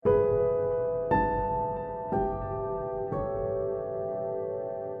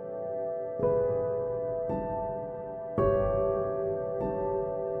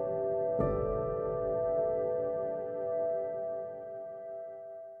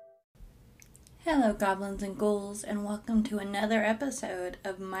Hello, goblins and ghouls, and welcome to another episode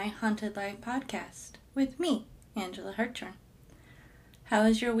of My Haunted Life podcast with me, Angela Hartshorn. How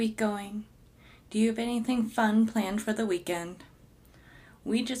is your week going? Do you have anything fun planned for the weekend?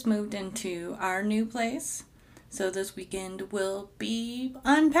 We just moved into our new place, so this weekend will be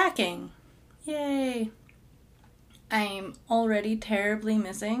unpacking. Yay! I'm already terribly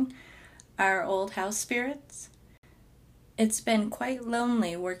missing our old house spirits. It's been quite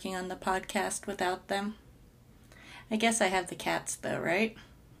lonely working on the podcast without them. I guess I have the cats though, right?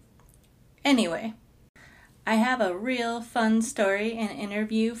 Anyway, I have a real fun story and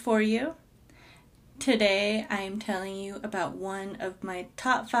interview for you. Today I am telling you about one of my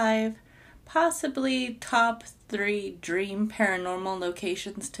top 5, possibly top 3 dream paranormal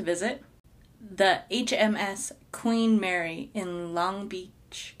locations to visit. The HMS Queen Mary in Long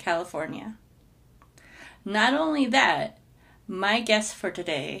Beach, California. Not only that, my guest for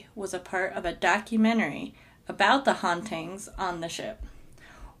today was a part of a documentary about the hauntings on the ship.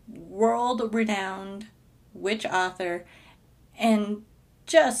 World-renowned witch author and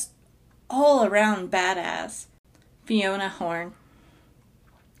just all-around badass, Fiona Horn.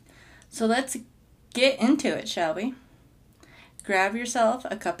 So let's get into it, shall we? Grab yourself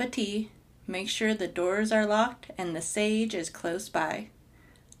a cup of tea, make sure the doors are locked and the sage is close by.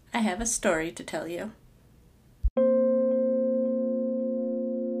 I have a story to tell you.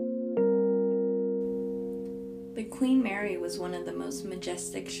 The Queen Mary was one of the most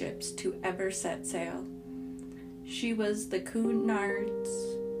majestic ships to ever set sail. She was the Cunard's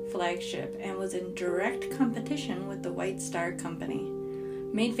flagship and was in direct competition with the White Star Company,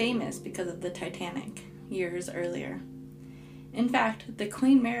 made famous because of the Titanic years earlier. In fact, the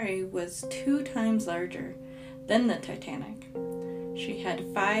Queen Mary was 2 times larger than the Titanic. She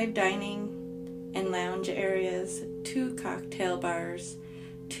had 5 dining and lounge areas, 2 cocktail bars,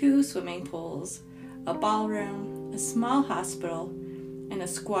 2 swimming pools, a ballroom, a small hospital, and a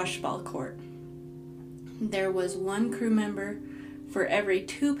squash ball court. There was 1 crew member for every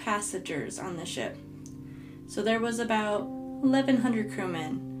 2 passengers on the ship. So there was about 1,100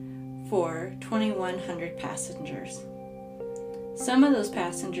 crewmen for 2,100 passengers. Some of those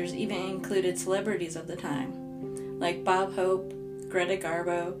passengers even included celebrities of the time, like Bob Hope, Greta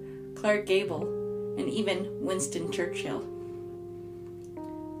Garbo, Clark Gable, and even Winston Churchill.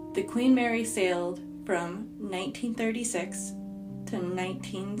 The Queen Mary sailed from 1936 to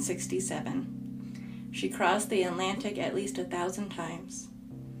 1967. She crossed the Atlantic at least 1,000 times.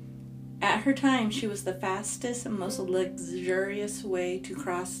 At her time, she was the fastest and most luxurious way to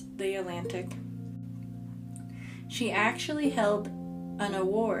cross the Atlantic. She actually held an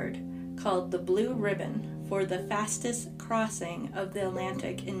award called the Blue Ribbon for the fastest crossing of the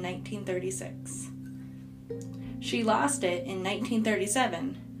Atlantic in 1936. She lost it in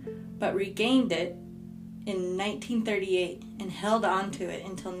 1937, but regained it in 1938 and held on to it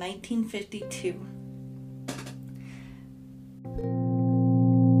until 1952.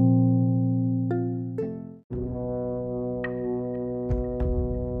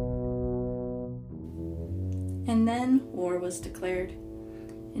 And then war was declared.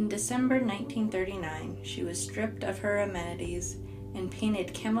 In December 1939, she was stripped of her amenities and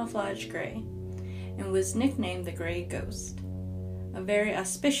painted camouflage gray, and was nicknamed the Gray Ghost. A very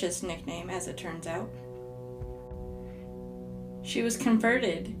auspicious nickname, as it turns out. She was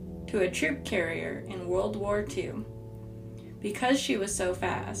converted to a troop carrier in World War II. Because she was so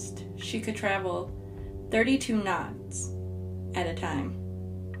fast, she could travel 32 knots at a time,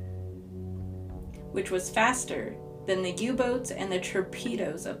 which was faster than the U-boats and the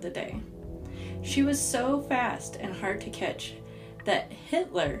torpedoes of the day. She was so fast and hard to catch that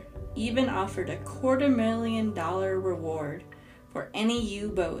Hitler even offered a $250,000 reward for any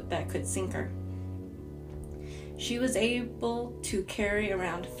U-boat that could sink her. She was able to carry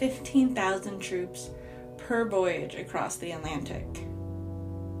around 15,000 troops per voyage across the Atlantic.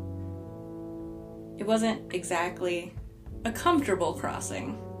 It wasn't exactly a comfortable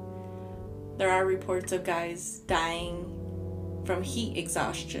crossing. There are reports of guys dying from heat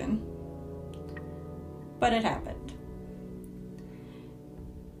exhaustion, but it happened.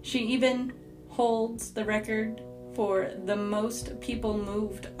 She even holds the record for the most people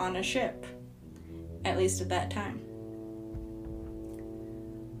moved on a ship, at least at that time.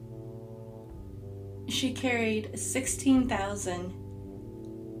 She carried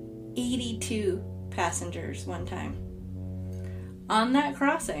 16,082 passengers one time. On that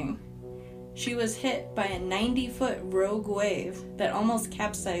crossing, she was hit by a 90-foot rogue wave that almost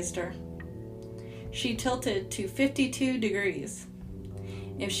capsized her. She tilted to 52 degrees.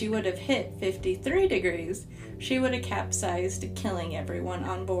 If she would have hit 53 degrees, she would have capsized, killing everyone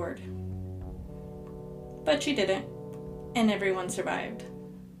on board. but she didn't, and everyone survived.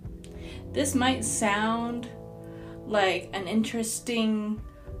 This might sound like an interesting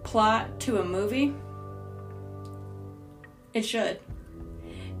plot to a movie. It should.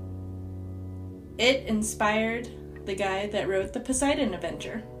 It inspired the guy that wrote the Poseidon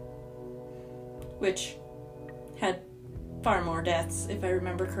Adventure, which had far more deaths, if I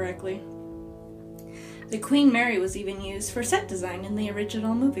remember correctly. The Queen Mary was even used for set design in the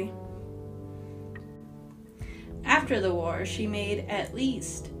original movie. After the war, she made at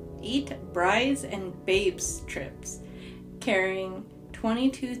least 8 brides and babes trips, carrying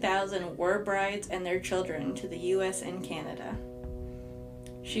 22,000 war brides and their children to the US and Canada.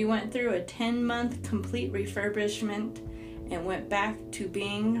 She went through a 10-month complete refurbishment and went back to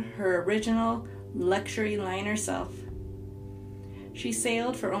being her original luxury liner self. She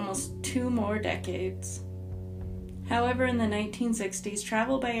sailed for almost 2 more decades. However, in the 1960s,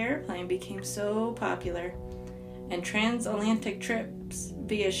 travel by airplane became so popular, and transatlantic trips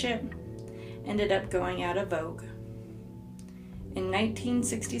via ship ended up going out of vogue. In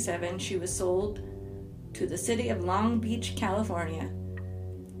 1967, she was sold to the city of Long Beach, California,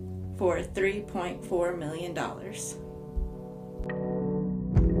 for $3.4 million.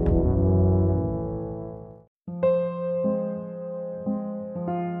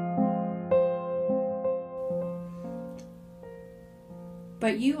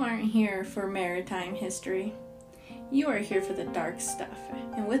 But you aren't here for maritime history. You are here for the dark stuff,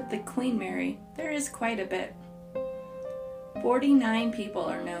 and with the Queen Mary, there is quite a bit. 49 people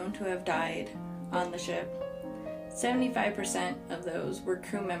are known to have died on the ship. 75% of those were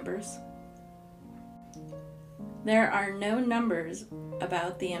crew members. There are no numbers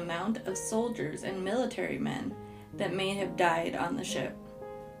about the amount of soldiers and military men that may have died on the ship.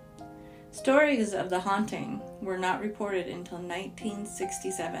 Stories of the haunting were not reported until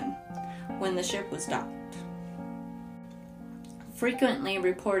 1967, when the ship was docked. Frequently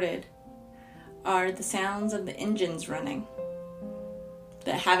reported are the sounds of the engines running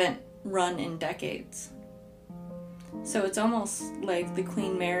that haven't run in decades. So it's almost like the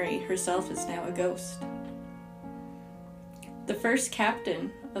Queen Mary herself is now a ghost. The first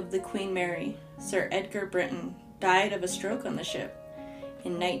captain of the Queen Mary, Sir Edgar Brinton, died of a stroke on the ship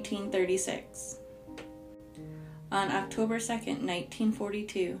in 1936. On October 2nd,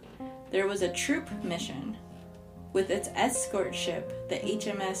 1942, there was a troop mission with its escort ship, the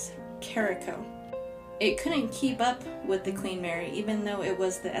HMS Caraco. It couldn't keep up with the Queen Mary, even though it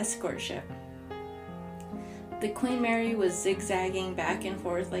was the escort ship. The Queen Mary was zigzagging back and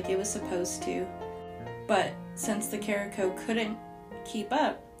forth like it was supposed to, but since the Caraco couldn't keep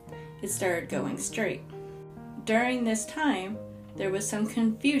up, it started going straight. During this time, there was some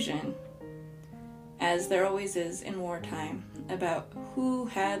confusion, as there always is in wartime, about who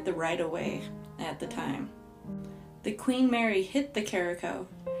had the right-of-way at the time. The Queen Mary hit the Caraco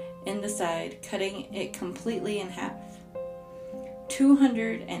in the side, cutting it completely in half.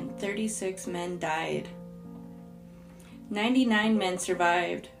 236 men died. 99 men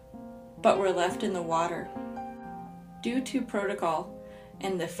survived, but were left in the water. Due to protocol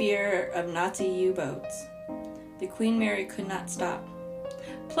and the fear of Nazi U-boats, the Queen Mary could not stop.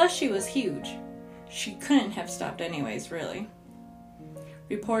 Plus, she was huge. She couldn't have stopped anyways, really.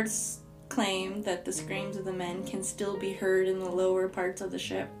 Reports claim that the screams of the men can still be heard in the lower parts of the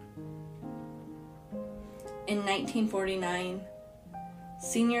ship. In 1949,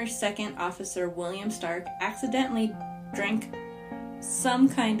 Senior Second Officer William Stark accidentally drank some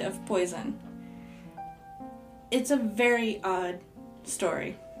kind of poison. It's a very odd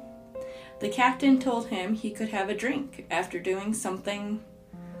story. The captain told him he could have a drink after doing something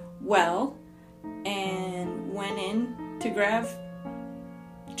well, and went in to grab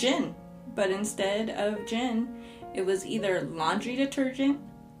gin. But instead of gin, it was either laundry detergent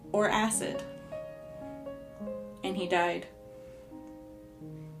or acid. And he died.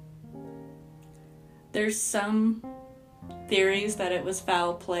 There's some theories that it was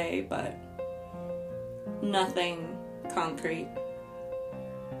foul play, but nothing concrete.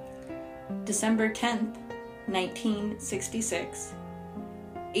 December 10th, 1966,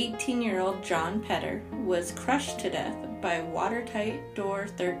 18-year-old John Petter was crushed to death by watertight door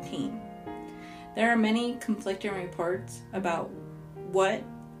 13. There are many conflicting reports about what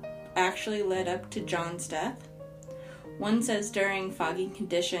actually led up to John's death. One says during foggy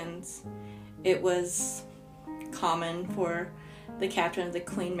conditions, it was common for the captain of the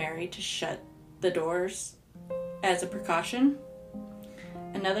Queen Mary to shut the doors as a precaution.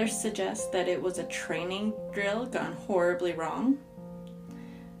 Another suggests that it was a training drill gone horribly wrong.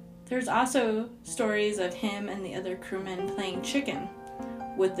 There's also stories of him and the other crewmen playing chicken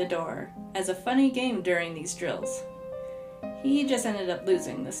with the door as a funny game during these drills. He just ended up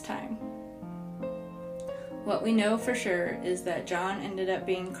losing this time. What we know for sure is that John ended up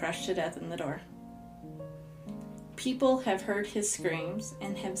being crushed to death in the door. People have heard his screams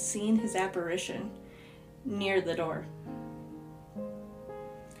and have seen his apparition near the door.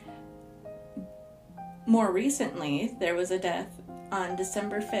 More recently, there was a death on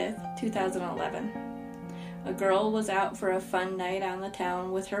December 5th, 2011. A girl was out for a fun night on the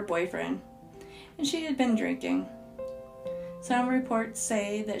town with her boyfriend, and she had been drinking. Some reports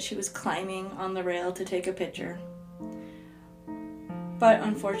say that she was climbing on the rail to take a picture, but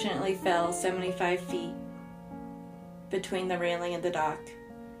unfortunately fell 75 feet between the railing and the dock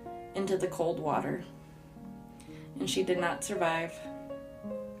into the cold water, and she did not survive.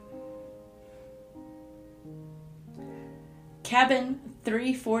 Cabin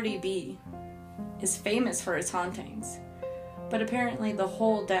 340B is famous for its hauntings, but apparently the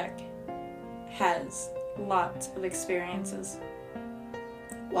whole deck has lots of experiences.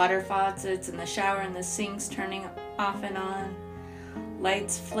 Water faucets in the shower and the sinks turning off and on,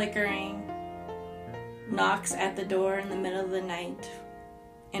 lights flickering, knocks at the door in the middle of the night,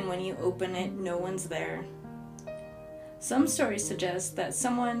 and when you open it, no one's there. Some stories suggest that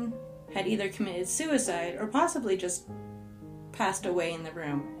someone had either committed suicide or possibly just passed away in the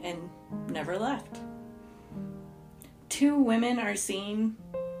room and never left. 2 women are seen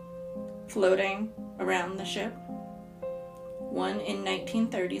floating around the ship, one in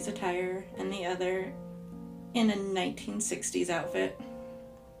 1930s attire and the other in a 1960s outfit.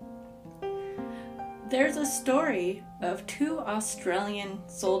 There's a story of 2 Australian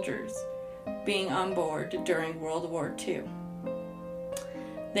soldiers being on board during World War II.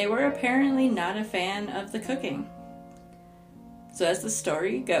 They were apparently not a fan of the cooking. So as the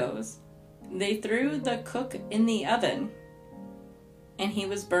story goes, they threw the cook in the oven and he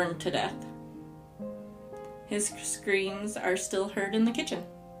was burned to death. His screams are still heard in the kitchen.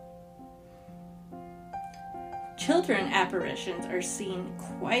 Children apparitions are seen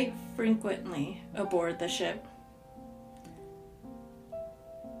quite frequently aboard the ship.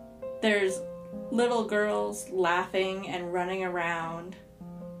 There's little girls laughing and running around,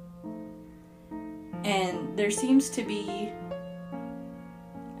 and there seems to be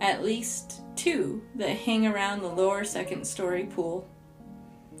at least 2 that hang around the lower 2nd story pool.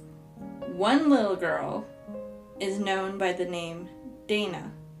 One little girl is known by the name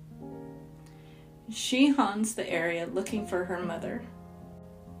Dana. She haunts the area looking for her mother.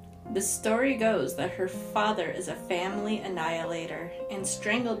 The story goes that her father is a family annihilator and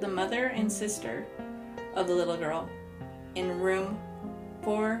strangled the mother and sister of the little girl in room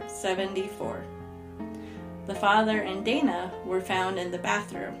 474. The father and Dana were found in the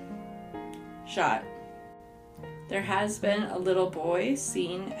bathroom, shot. There has been a little boy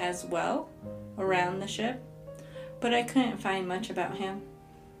seen as well around the ship, but I couldn't find much about him.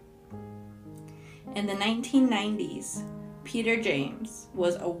 In the 1990s, Peter James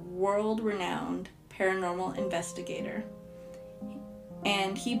was a world-renowned paranormal investigator,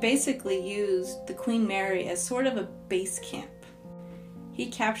 and he basically used the Queen Mary as sort of a base camp. He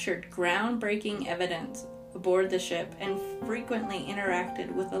captured groundbreaking evidence aboard the ship and frequently interacted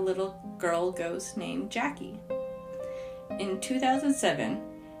with a little girl ghost named Jackie. In 2007,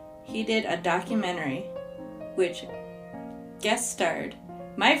 he did a documentary which guest starred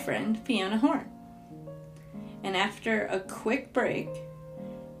my friend Fiona Horn. And after a quick break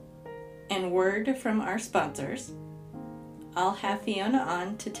and word from our sponsors, I'll have Fiona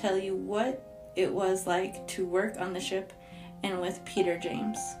on to tell you what it was like to work on the ship and with Peter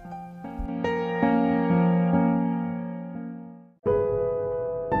James.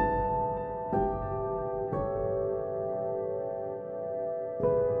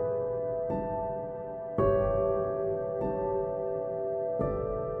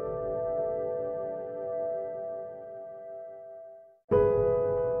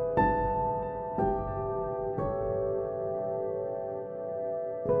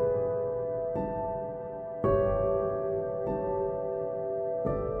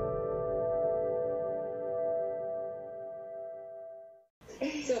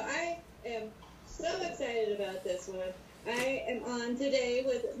 So I am so excited about this one. I am on today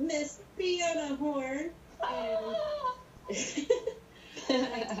with Miss Fiona Horn, and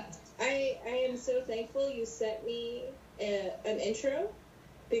I am so thankful you sent me an intro,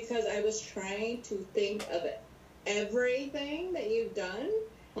 because I was trying to think of everything that you've done,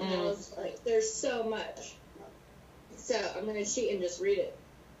 and I was like, there's so much. So I'm going to cheat and just read it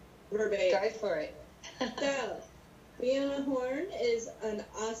verbatim. Go for it. So, Fiona Horn is an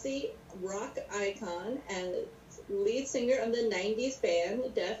Aussie rock icon and lead singer of the 90s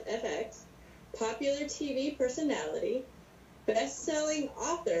band Def FX, popular TV personality, best-selling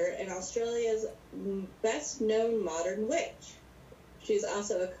author, and Australia's best-known modern witch. She's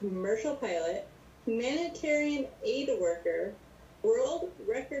also a commercial pilot, humanitarian aid worker, world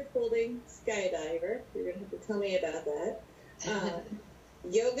record-holding skydiver. You're going to have to tell me about that.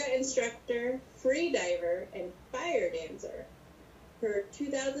 Yoga instructor, free diver, and fire dancer. Her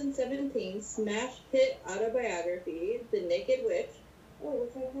 2017 smash hit autobiography, The Naked Witch,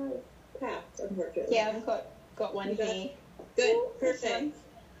 which I have packed, unfortunately. Yeah, I've got one here. Good, perfect.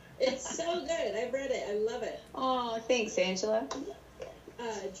 It's so good. I've read it. I love it. Oh, thanks, Angela.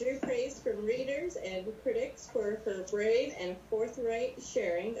 Drew praise from readers and critics for her brave and forthright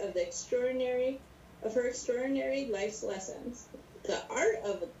sharing of her extraordinary life's lessons. The Art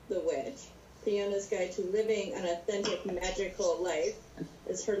of the Witch, Fiona's Guide to Living an Authentic Magical Life,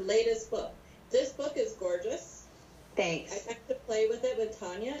 is her latest book. This book is gorgeous. Thanks. I got to play with it with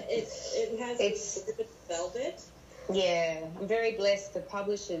Tanya. It has gorgeous velvet. Yeah, I'm very blessed. The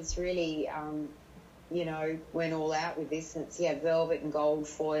publishers really, went all out with this. And it's, velvet and gold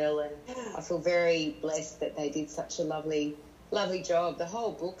foil, and I feel very blessed that they did such a lovely, lovely job. The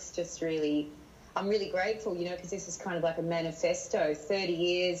whole book's just really, I'm really grateful, because this is kind of like a manifesto, 30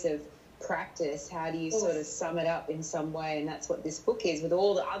 years of practice. How do you sort of sum it up in some way? And that's what this book is. With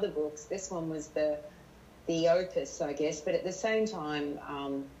all the other books, this one was the opus, I guess. But at the same time,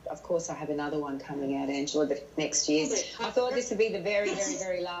 of course, I have another one coming out, Angela, but next year. I thought this would be the very, very,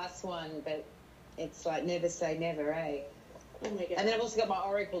 very last one, but it's like never say never, eh? Oh my God. And then I've also got my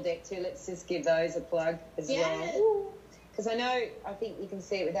Oracle deck too. Let's just give those a plug as well. Because I think you can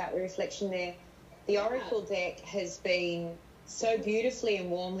see it without the reflection there. The Oracle deck has been so beautifully and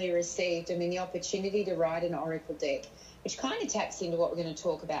warmly received. I mean, the opportunity to write an Oracle deck, which kind of taps into what we're going to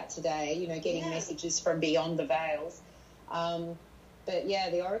talk about today, getting messages from beyond the veils. But,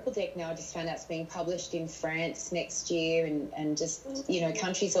 the Oracle deck now I just found out it's being published in France next year and just,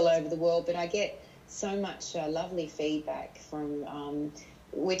 countries all over the world. But I get so much lovely feedback from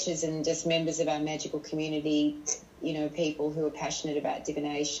witches and just members of our magical community, people who are passionate about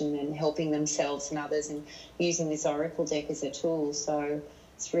divination and helping themselves and others and using this Oracle deck as a tool. So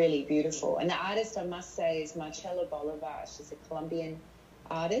it's really beautiful. And the artist, I must say, is Marcela Bolivar. She's a Colombian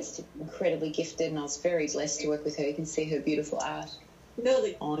artist, incredibly gifted, and I was very blessed to work with her. You can see her beautiful art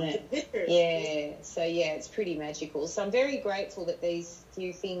on it. So it's pretty magical. So I'm very grateful that these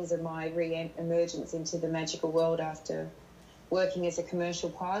few things are my re-emergence into the magical world after working as a commercial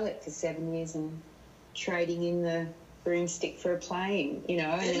pilot for 7 years and trading in the broomstick for a plane, and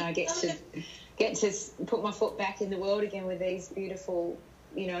then I get to put my foot back in the world again with these beautiful,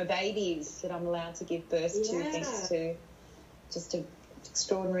 babies that I'm allowed to give birth to, thanks to just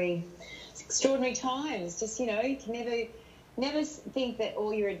extraordinary times. Just, you can never think that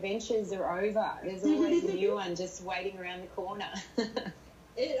all your adventures are over. There's always a new one just waiting around the corner.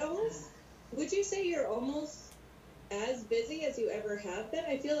 Would you say you're almost as busy as you ever have been?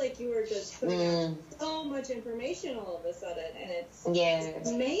 I feel like you were just putting out so much information all of a sudden, and it's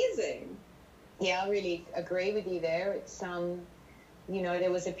amazing. Yeah, I really agree with you there. It's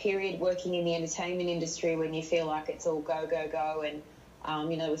there was a period working in the entertainment industry when you feel like it's all go, go, go, and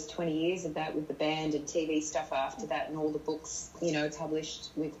there was 20 years of that with the band and TV stuff after that, and all the books, published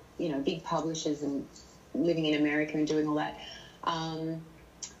with, big publishers and living in America and doing all that.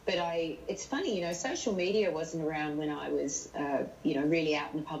 But it's funny, social media wasn't around when I was, really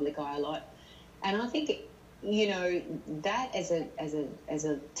out in the public eye a lot. And I think, that as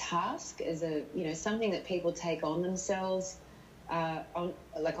a task, as a, something that people take on themselves,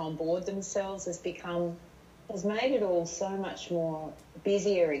 on board themselves, has made it all so much more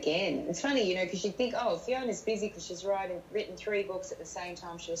busier again. It's funny, because you think, Fiona's busy because she's written 3 books at the same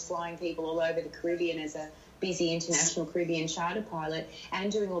time. She was flying people all over the Caribbean as a busy international Caribbean charter pilot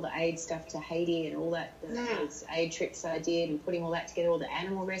and doing all the aid stuff to Haiti and all that, those aid trips I did and putting all that together, all the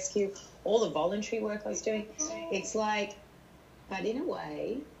animal rescue, all the voluntary work I was doing. It's like, but in a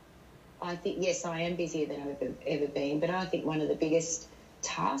way, I think, yes, I am busier than I've ever been, but I think one of the biggest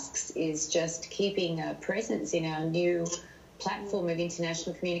tasks is just keeping a presence in our new platform of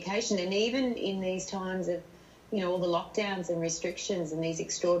international communication. And even in these times of, all the lockdowns and restrictions and these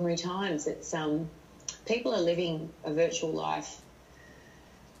extraordinary times, it's people are living a virtual life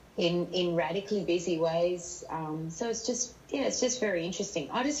in radically busy ways. So it's just very interesting.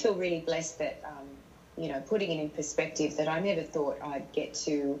 I just feel really blessed that, putting it in perspective, that I never thought I'd get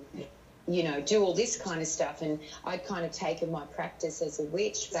to, do all this kind of stuff. And I'd kind of taken my practice as a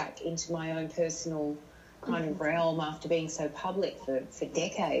witch back into my own personal kind of realm after being so public for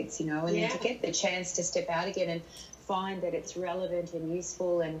decades, you know, and then to get the chance to step out again and find that it's relevant and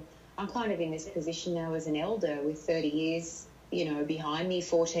useful. And I'm kind of in this position now as an elder with 30 years, you know, behind me,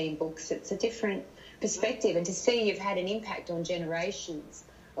 14 books. It's a different perspective, and to see you've had an impact on generations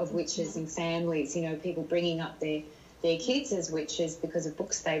of witches and families, you know, people bringing up their kids as witches because of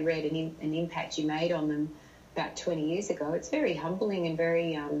books they read and an impact you made on them about 20 years ago. It's very humbling and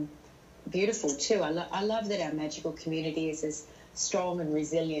very beautiful too. I love that our magical community is as strong and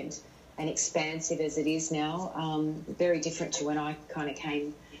resilient and expansive as it is now. Very different to when I kind of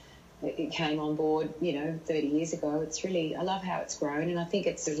came on board, you know, 30 years ago. It's really, I love how it's grown, and I think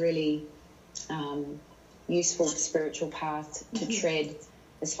it's a really useful spiritual path to tread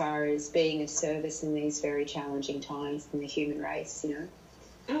as far as being of service in these very challenging times in the human race, you know.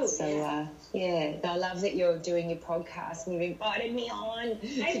 I love that you're doing your podcast and you've invited me on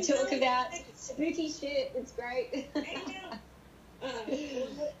to talk about spooky shit. It's great. I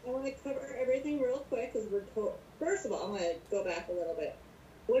want to cover everything real quick because first of all, I'm going to go back a little bit.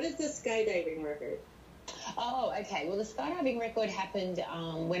 What is the skydiving record? Oh, okay. Well, the skydiving record happened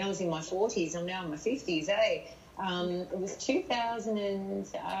when I was in my 40s. I'm now in my 50s, eh? It was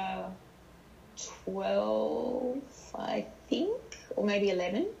 2012, I think, or maybe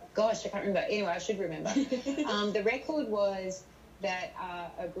 11. Gosh, I can't remember. Anyway, I should remember. The record was that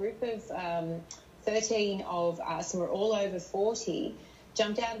a group of 13 of us, and we're all over 40,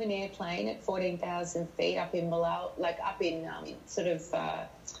 jumped out of an airplane at 14,000 feet up in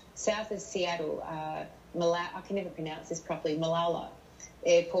south of Seattle, I can never pronounce this properly, Malala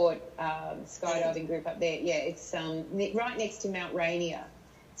Airport skydiving group up there. Yeah, it's right next to Mount Rainier,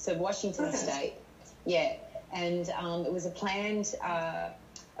 so Washington State. Yeah, and it was a planned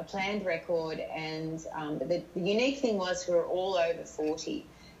record, and the unique thing was we were all over 40.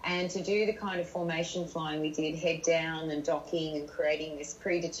 And to do the kind of formation flying we did, head down and docking and creating this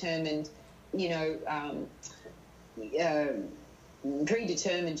predetermined, you know,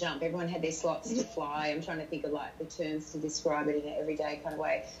 predetermined jump. Everyone had their slots to fly. I'm trying to think of like the terms to describe it in an everyday kind of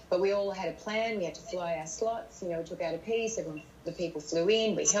way. But we all had a plan. We had to fly our slots. You know, we took out a piece. The people flew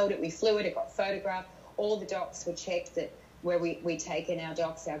in. We held it. We flew it. It got photographed. All the docs were checked that where we'd taken our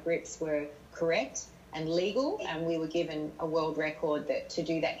docs, our grips were correct and legal, and we were given a world record that to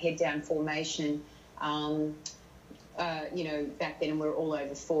do that head down formation. You know, back then we were all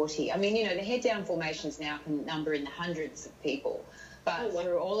over 40. I mean, you know, the head down formations now can number in the hundreds of people, but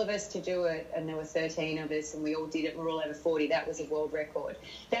for all of us to do it, and there were 13 of us, and we all did it, we're all over 40. That was a world record.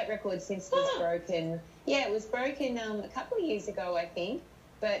 That record since was broken. Yeah, it was broken a couple of years ago, I think.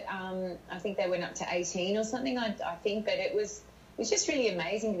 But I think they went up to 18 or something, I think. But it was just really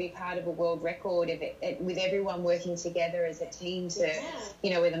amazing to be part of a world record with everyone working together as a team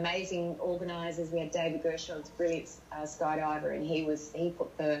you know, with amazing organisers. We had David Gershon's brilliant skydiver, and he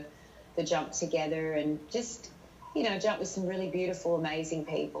put the jump together, and just, you know, jumped with some really beautiful, amazing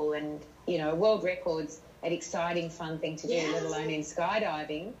people. And, you know, world records an exciting, fun thing to do, let alone in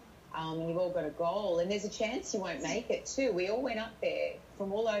skydiving. You've all got a goal, and there's a chance you won't make it too. We all went up there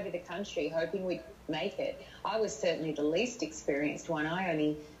from all over the country hoping we'd make it. I was certainly the least experienced one. I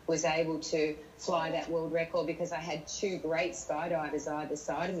only was able to fly that world record because I had two great skydivers either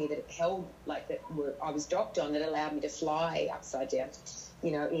side of me that held, like, I was docked on, that allowed me to fly upside down,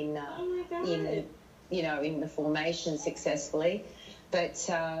 you know, in the formation successful. But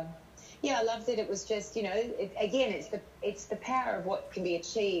yeah, I love that it was just, you know, it's the power of what can be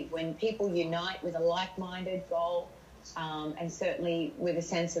achieved when people unite with a like-minded goal, and certainly with a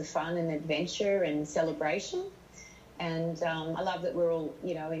sense of fun and adventure and celebration. And I love that we're all,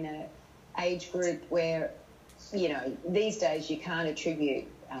 you know, in an age group where, you know, these days you can't attribute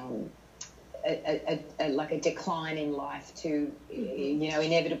like a decline in life to, you know,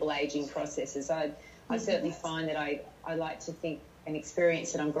 inevitable aging processes. I certainly find that I like to think and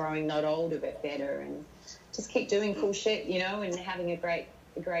experience that I'm growing not older but better, and just keep doing cool shit, you know, and having a great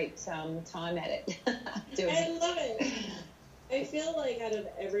time at it. I love it. I feel like out of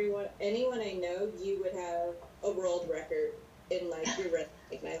anyone I know, you would have a world record in, like, your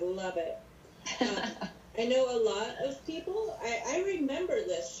wrestling. I love it. I know a lot of people. I remember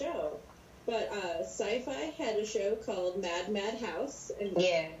this show, but Sci-Fi had a show called Mad House, and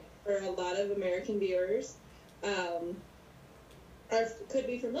for a lot of American viewers, could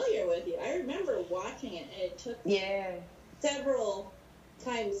be familiar with you. I remember watching it, and it took several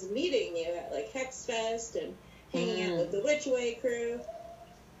times meeting you at, like, Hex Fest and hanging out with the Witchway crew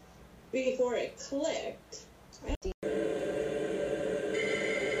before it clicked.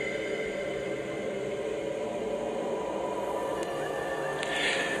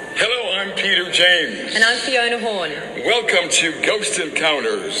 Hello, I'm Peter James. And I'm Fiona Horn. Welcome to Ghost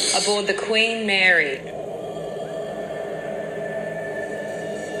Encounters. Aboard the Queen Mary.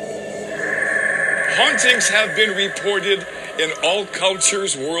 Hauntings have been reported in all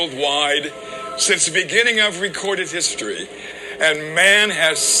cultures worldwide since the beginning of recorded history, and man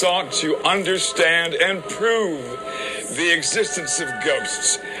has sought to understand and prove the existence of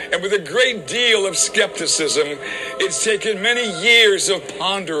ghosts. And with a great deal of skepticism, it's taken many years of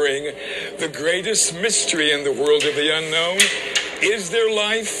pondering the greatest mystery in the world of the unknown. Is there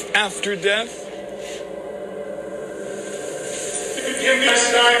life after death? Give me a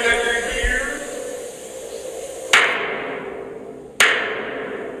sign that you're here.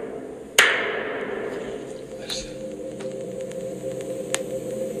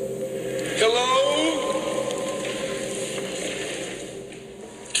 Hello?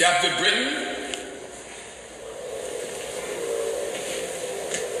 Captain Britain?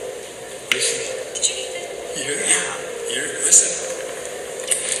 Listen. Did you hear that? Listen.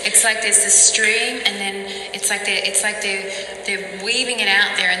 It's like there's this stream, and then it's like they're weaving it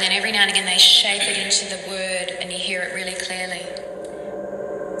out there, and then every now and again they shape it into the word, and you hear it really clearly.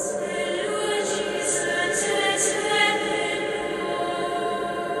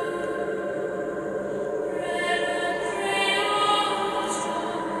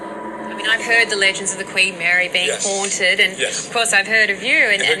 I've heard the legends of the Queen Mary being haunted, and of course I've heard of you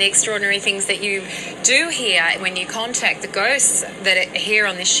and the extraordinary things that you do here when you contact the ghosts that are here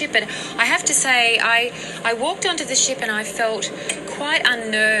on this ship. And I have to say, I walked onto the ship and I felt quite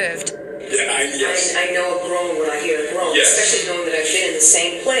unnerved. I know a groan when I hear a groan, especially knowing that I've been in the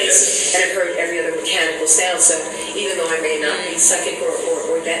same place and I've heard every other mechanical sound. So even though I may not be psychic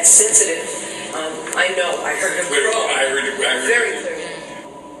or that sensitive, I know I heard a groan. I heard it very clearly.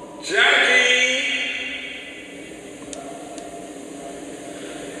 Jackie!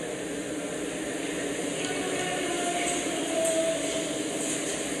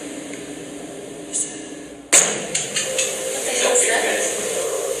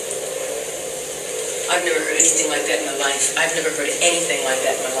 I've never heard anything like that in my life. I've never heard anything like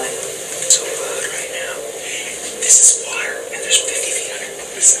that in my life. It's so loud right now. This is water, and there's 50 feet under.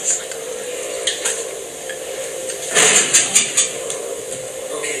 It sounds like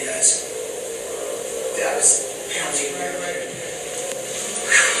okay, guys. That was pounding right.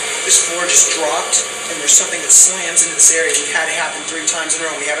 This floor just dropped, and there's something that slams into this area. We've had it happen 3 times in a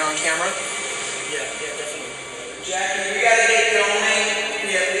row. We have it on camera? Yeah, definitely. Jackie, we gotta get going. Can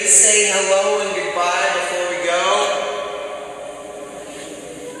you at least say hello and goodbye before we go?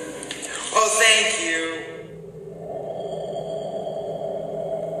 Oh, thank you.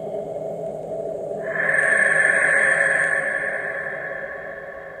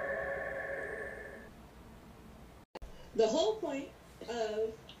 The whole point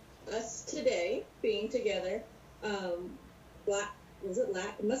of us today being together, it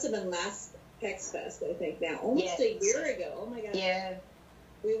must have been last Hex Fest, I think now. Almost a year ago. Oh my God. Yeah.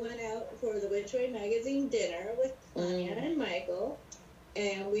 We went out for the Witchway Magazine dinner with Tanya and Michael,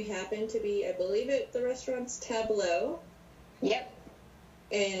 and we happened to be, I believe, at the restaurant's Tableau. Yep.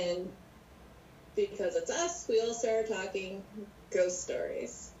 And because it's us, we all started talking ghost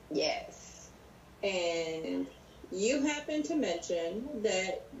stories. Yes. And you happened to mention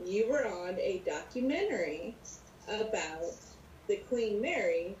that you were on a documentary about the Queen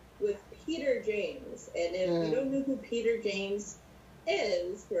Mary with Peter James. And if you don't know who Peter James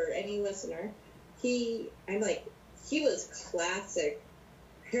is, for any listener, he was classic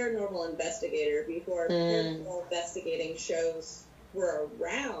paranormal investigator before paranormal investigating shows were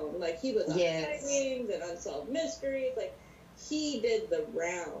around. Like, he was on sightings and Unsolved Mysteries. Like, he did the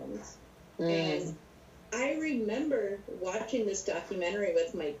rounds. And I remember watching this documentary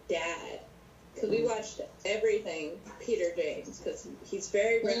with my dad, because we watched everything Peter James, because he's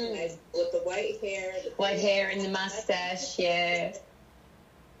very recognizable with the white hair. And the mustache, yeah.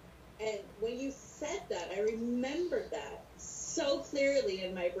 And when you said that, I remembered that so clearly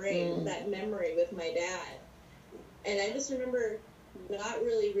in my brain, that memory with my dad. And I just remember not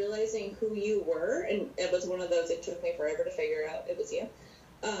really realizing who you were, and it was one of those, it took me forever to figure out it was you.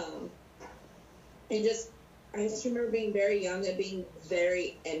 I just remember being very young and being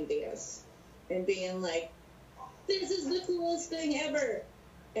very envious and being like, this is the coolest thing ever.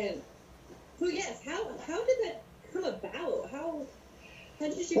 And how did that come about? How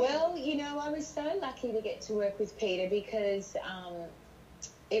did you? Well, I was so lucky to get to work with Peter because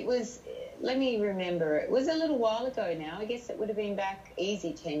it was, let me remember, it was a little while ago now. I guess it would have been back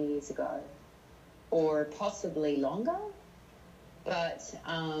easy 10 years ago or possibly longer. But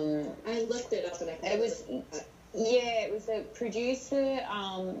I looked it up and Yeah, it was a producer,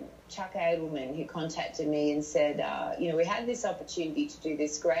 Chuck Adelman, who contacted me and said, we had this opportunity to do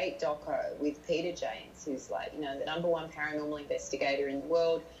this great doco with Peter James, who's like, the #1 paranormal investigator in the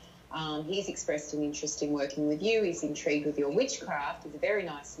world. He's expressed an interest in working with you. He's intrigued with your witchcraft. He's a very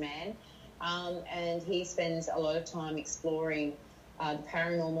nice man. And he spends a lot of time exploring the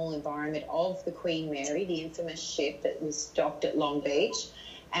paranormal environment of the Queen Mary, the infamous ship that was docked at Long Beach.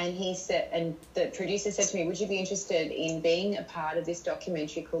 And he said, and the producer said to me, would you be interested in being a part of this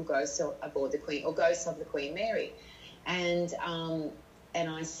documentary called Ghosts Aboard the Queen, or Ghosts of the Queen Mary? And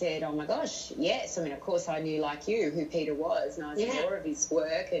I said, oh my gosh, yes. I mean, of course, I knew, like you, who Peter was, and I was aware of his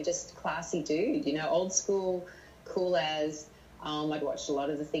work, and just classy dude, old school, cool as. I'd watched a lot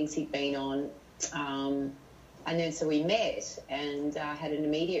of the things he'd been on. And then so we met and had an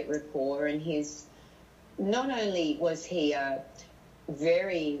immediate rapport, and not only was he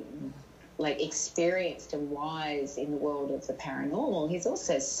very experienced and wise in the world of the paranormal, he's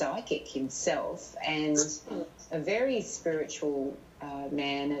also psychic himself and a very spiritual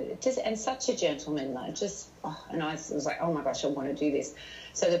man, and such a gentleman. And I was like, oh my gosh, I want to do this.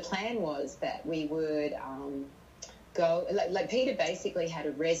 So the plan was that we would go, Peter basically had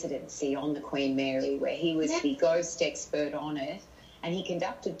a residency on the Queen Mary where he was the ghost expert on it, and he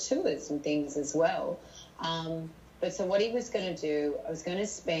conducted tours and things as well. But so what he was going to do, was going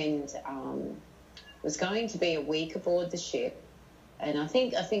to be a week aboard the ship, and I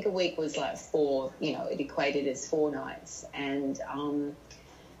think a week was like 4, it equated as 4 nights, and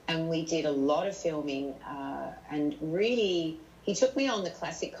we did a lot of filming, and really he took me on the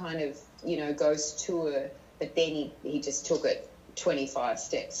classic kind of ghost tour, but then he just took it 25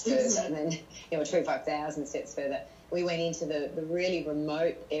 steps further, and then 25,000 steps further. We went into the really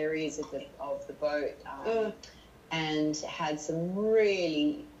remote areas of the boat. And had some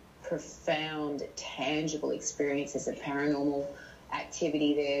really profound, tangible experiences of paranormal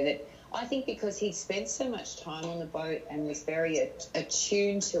activity there that I think because he'd spent so much time on the boat and was very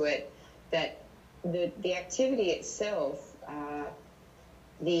attuned to it, that the activity itself,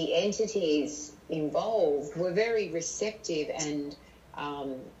 the entities involved were very receptive and,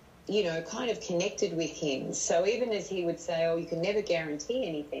 kind of connected with him. So even as he would say, oh, you can never guarantee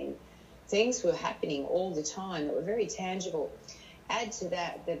anything, things were happening all the time that were very tangible. Add to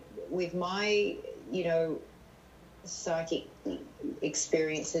that with my, psychic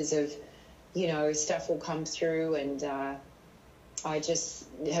experiences of, stuff will come through, and I just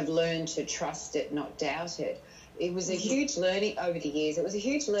have learned to trust it, not doubt it. It was a huge learning over the years. It was a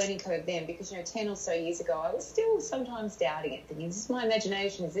huge learning curve then because, 10 or so years ago, I was still sometimes doubting it, thinking, is this my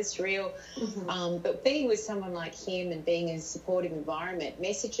imagination? Is this real? But being with someone like him and being in a supportive environment,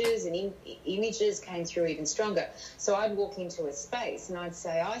 messages and images came through even stronger. So I'd walk into a space and I'd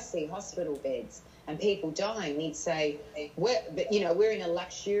say, I see hospital beds and people dying. He'd say, we're in a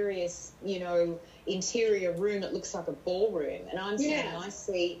luxurious, interior room that looks like a ballroom. And I'm saying, I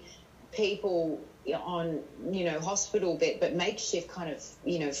see people on, hospital bed, but makeshift kind of,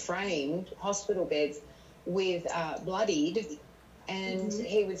 framed hospital beds with bloodied. And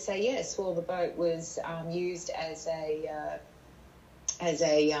he would say, yes, well, the boat was used as a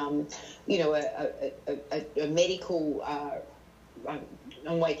medical,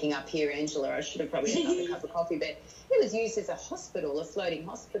 I'm waking up here, Angela. I should have probably had another cup of coffee, but it was used as a hospital, a floating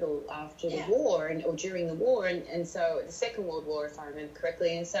hospital after the war or during the war, and so the Second World War, if I remember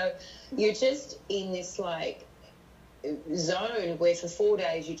correctly. And so you're just in this zone where for 4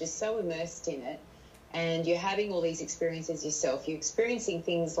 days you're just so immersed in it, and you're having all these experiences yourself. You're experiencing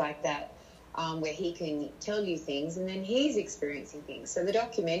things like that, where he can tell you things, and then he's experiencing things. So the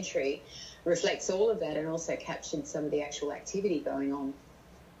documentary reflects all of that and also captured some of the actual activity going on.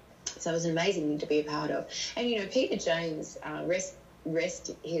 So it was an amazing thing to be a part of. And, Peter James,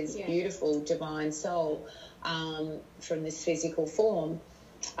 rest his beautiful divine soul from this physical form.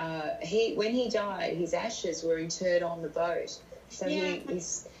 When he died, his ashes were interred on the boat. So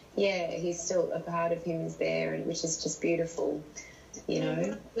he's still a part of him is there, and which is just beautiful, I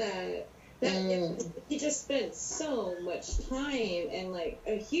love that. He just spent so much time and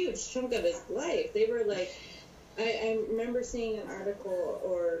a huge chunk of his life. They were I remember seeing an article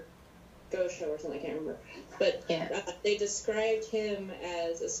or ghost show or something, I can't remember, but they described him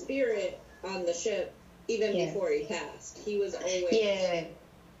as a spirit on the ship even before he passed. He was always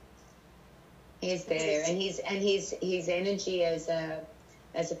he's there, and his energy as a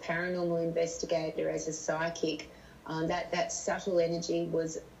paranormal investigator, as a psychic, that subtle energy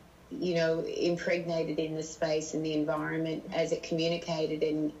was impregnated in the space and the environment as it communicated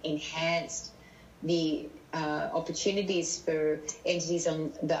and enhanced the opportunities for entities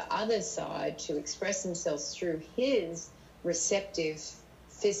on the other side to express themselves through his receptive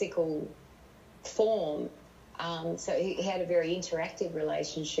physical form. So he had a very interactive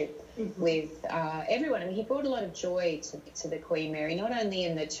relationship with everyone. I mean, he brought a lot of joy to the Queen Mary, not only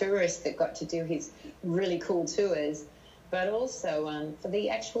in the tourists that got to do his really cool tours, but also for the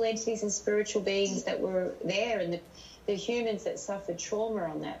actual entities and spiritual beings that were there, and the humans that suffered trauma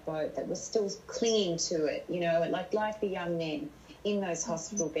on that boat that were still clinging to it, you know, like the young men in those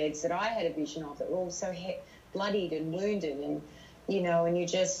hospital beds that I had a vision of that were all so bloodied and wounded, and you know, and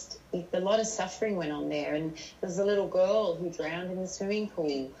a lot of suffering went on there. And there was a little girl who drowned in the swimming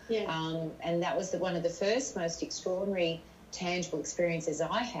pool. Yeah. And that was one of the first most extraordinary, tangible experiences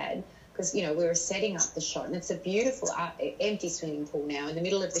I had, because, you know, we were setting up the shot, and it's a beautiful empty swimming pool now in the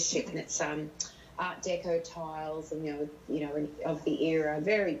middle of the ship, and it's Art Deco tiles, and, you know, of the era,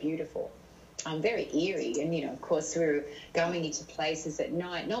 very beautiful. Very eerie, and, you know, of course, we were going into places at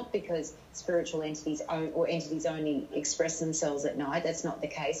night, not because spiritual entities only express themselves at night. That's not the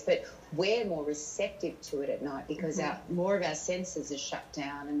case, but we're more receptive to it at night because more of our senses are shut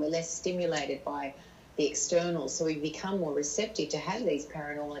down, and we're less stimulated by the external, so we become more receptive to have these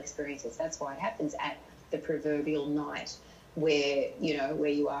paranormal experiences. That's why it happens at the proverbial night, where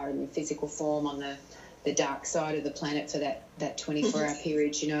you are in physical form on the dark side of the planet for that 24-hour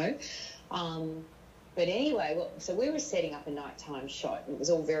period, you know. But anyway, so we were setting up a nighttime shot, and it was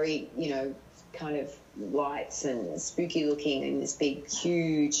all very, you know, kind of lights and spooky looking in this big,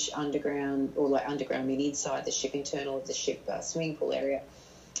 huge underground, I mean inside the ship, internal of the ship, swimming pool area.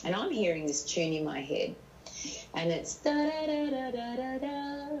 And I'm hearing this tune in my head, and it's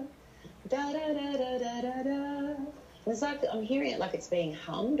da-da-da-da-da-da-da, da-da-da-da-da-da-da. It's like I'm hearing it like it's being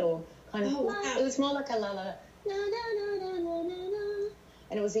hummed, or kind of, it was more like a la-la, na-na-na-na-na-na-na.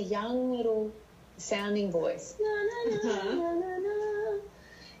 And it was a young little sounding voice.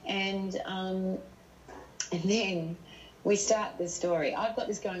 And then we start the story. I've got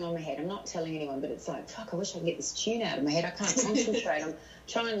this going on in my head. I'm not telling anyone, but it's like, fuck, I wish I could get this tune out of my head. I can't concentrate. I'm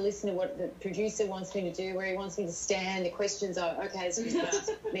trying to listen to what the producer wants me to do, where he wants me to stand. The questions are, okay, so he's going to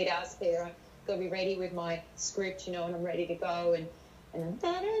ask me to ask there. I've got to be ready with my script, you know, and I'm ready to go. And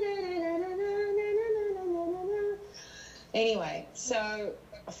anyway, so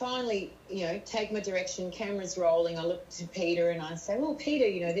I finally, you know, take my direction, camera's rolling. I look to Peter and I say, well, Peter,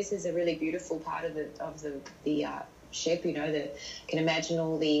 you know, this is a really beautiful part of the ship, you know, can imagine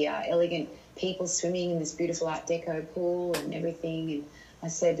all the elegant people swimming in this beautiful Art Deco pool and everything. And I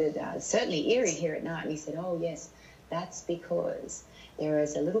said that it's certainly eerie here at night. And he said, oh, yes, that's because there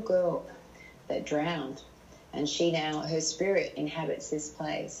is a little girl that drowned, and her spirit inhabits this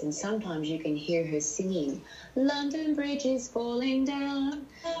place, and sometimes you can hear her singing, London Bridge is falling down,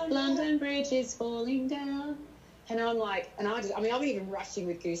 London Bridge is falling down. And I'm like, I'm even rushing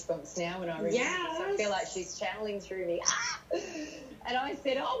with goosebumps now when I remember this. I feel like she's channeling through me. And I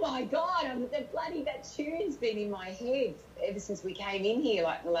said, oh my God, that tune's been in my head ever since we came in here,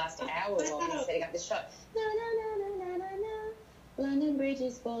 like the last hour while we were setting up the shot. No, no, no, no, no, no, no. London Bridge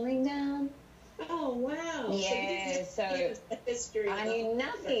is falling down. Oh, wow. Yeah, so history. I knew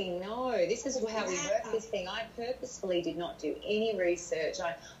nothing. No, this is how we work this thing. I purposefully did not do any research.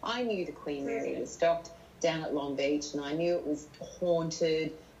 I knew the Queen Mary was docked down at Long Beach, and I knew it was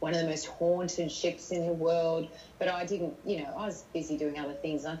haunted, one of the most haunted ships in the world, but I didn't, you know, I was busy doing other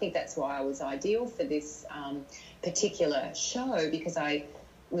things, and I think that's why I was ideal for this particular show, because I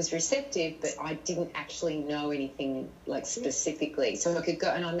was receptive, but I didn't actually know anything like specifically. So I could go,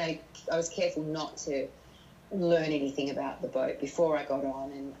 and I was careful not to learn anything about the boat before I got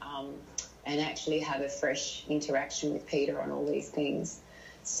on, and actually have a fresh interaction with Peter on all these things.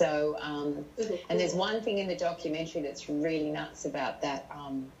 So, and there's one thing in the documentary that's really nuts about that.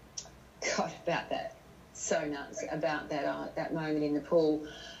 So nuts about that moment in the pool.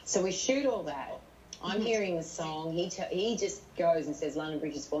 So we shoot all that. I'm hearing the song. He just goes and says, London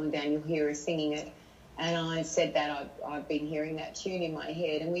Bridge is falling down. You'll hear her singing it. And I said that I've been hearing that tune in my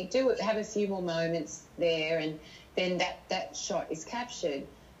head. And we do have a few more moments there, and then that shot is captured.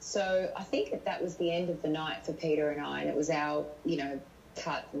 So I think that was the end of the night for Peter and I, and it was our, you know,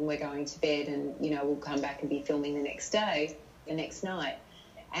 cut, and we're going to bed, and, you know, we'll come back and be filming the next night.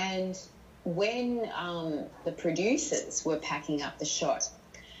 And when the producers were packing up the shot,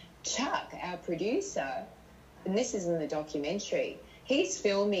 Chuck, our producer, and this is in the documentary, he's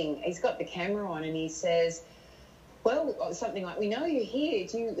filming, he's got the camera on, and he says, well, something like, we know you're here.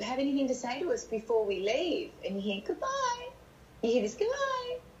 Do you have anything to say to us before we leave? And you hear, goodbye. You hear this,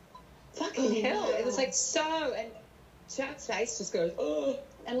 goodbye. Fucking hell. It was like so, and Chuck's face just goes, oh.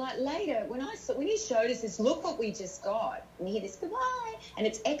 And like later, when he showed us this, look what we just got, and you hear this goodbye, and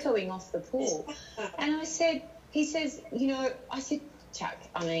it's echoing off the pool. And he said, I said, Chuck,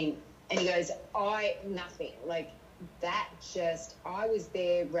 I mean, and he goes, nothing. Like that just, I was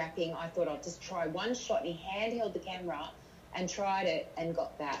there rapping. I thought I'd just try one shot, and he handheld the camera and tried it and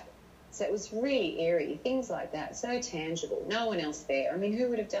got that. So it was really eerie, things like that, so tangible. No one else there. I mean, who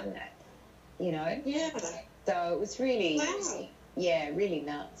would have done that? You know? Yeah. So it was really, wow. Yeah, really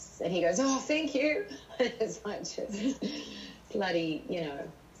nuts. And he goes, oh, thank you. It's like just bloody,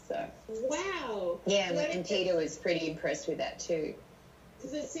 so. Wow. Yeah, and Peter was pretty impressed with that too.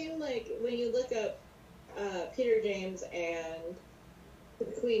 Because it seemed like when you look up Peter James and the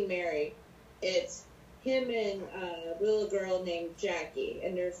Queen Mary, it's him and a little girl named Jackie.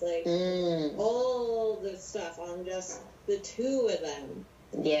 And there's like all the stuff on just the two of them.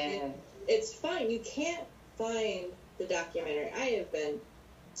 Yeah. It's fun. You can't find the documentary. I have been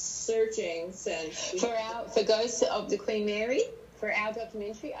searching since for Ghosts of the Queen Mary, for our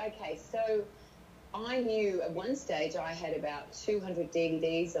documentary. Okay, so I knew at one stage I had about 200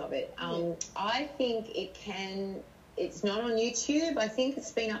 DVDs of it. I think it's not on YouTube. I think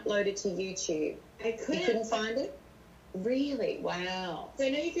it's been uploaded to YouTube. You couldn't find it? Really? Wow. So I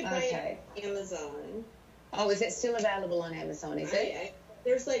know you could buy it on Amazon. Oh, is it still available on Amazon, is it?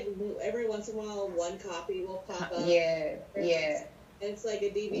 There's like every once in a while one copy will pop up. Yeah. And it's like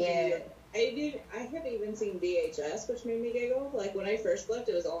a DVD. Yeah. I haven't even seen VHS, which made me giggle. Like when I first looked,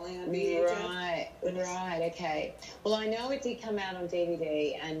 it was only on VHS. Right, okay. Well, I know it did come out on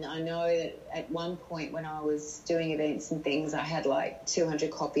DVD, and I know that at one point when I was doing events and things, I had like 200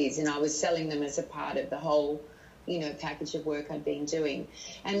 copies, and I was selling them as a part of the whole, package of work I'd been doing.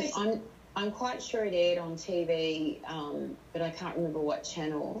 And I'm quite sure it aired on TV, but I can't remember what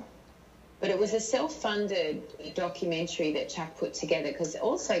channel. But it was a self-funded documentary that Chuck put together because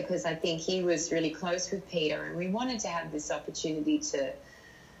I think he was really close with Peter, and we wanted to have this opportunity to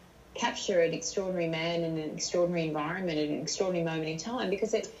capture an extraordinary man in an extraordinary environment at an extraordinary moment in time,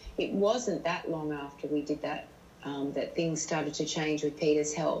 because it wasn't that long after we did that that things started to change with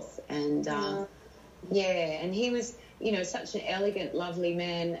Peter's health. And, and he was, such an elegant, lovely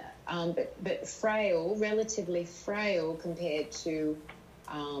man, but frail, relatively frail compared to...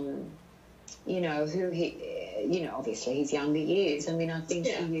 who he, obviously his younger years. I mean, I think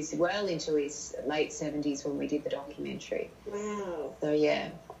he was well into his late 70s when we did the documentary. Wow. So, yeah.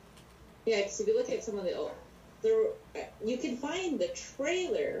 Yeah, because if you look at some of you can find the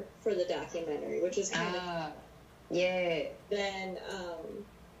trailer for the documentary, which is kind of... Yeah. Then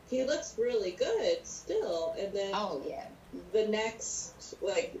he looks really good still. And then... Oh, yeah. The next,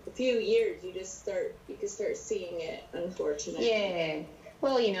 few years, you can start seeing it, unfortunately. Yeah.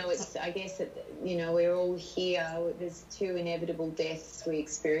 Well, it's, I guess, that, we're all here. There's two inevitable deaths we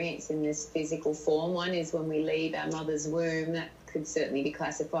experience in this physical form. One is when we leave our mother's womb. That could certainly be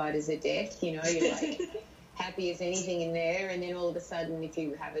classified as a death. You're like happy as anything in there. And then all of a sudden, if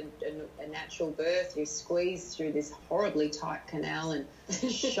you have a natural birth, you're squeezed through this horribly tight canal and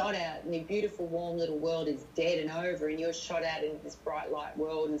shot out, and your beautiful, warm little world is dead and over, and you're shot out into this bright light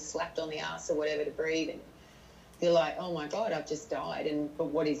world and slapped on the arse or whatever to breathe. And you're like, oh my God, I've just died, but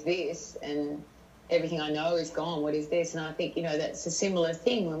what is this? And everything I know is gone. What is this? And I think, that's a similar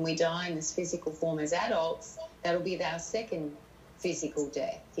thing when we die in this physical form as adults. That'll be our second physical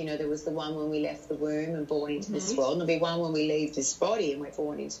death. There was the one when we left the womb and born into this world, and there'll be one when we leave this body and we're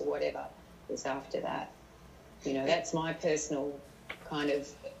born into whatever is after that. That's my personal kind of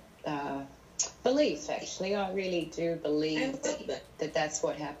belief, actually. I really do believe that that's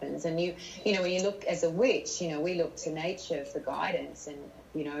what happens. And when you look as a witch, we look to nature for guidance, and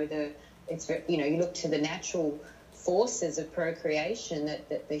you look to the natural forces of procreation,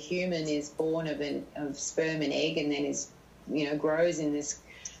 that the human is born of sperm and egg, and then is grows in this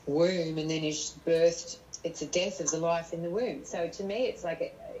womb, and then is birthed. It's a death of the life in the womb. So to me, it's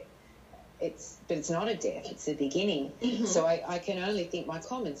like but it's not a death, it's a beginning. Mm-hmm. So I can only think, my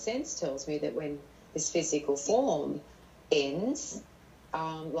common sense tells me that when this physical form ends,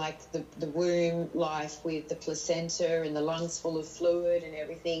 like the womb life with the placenta and the lungs full of fluid and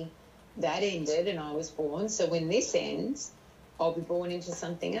everything, that ended and I was born. So when this ends, I'll be born into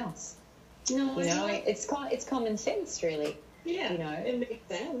something else. No, it's common sense, really. Yeah, it makes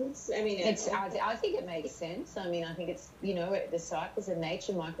sense. I mean, I think it makes sense. I mean, I think it's, the cycles of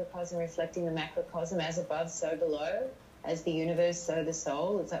nature, microcosm reflecting the macrocosm, as above, so below, as the universe, so the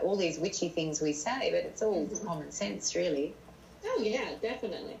soul. It's like all these witchy things we say, but it's all common sense, really. Oh, yeah,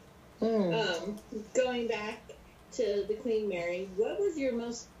 definitely. Going back to the Queen Mary, what was your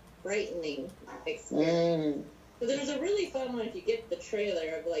most frightening experience? But there's a really fun one if you get the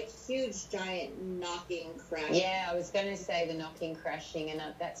trailer of like huge, giant knocking, crashing. Yeah, I was going to say the knocking, crashing, and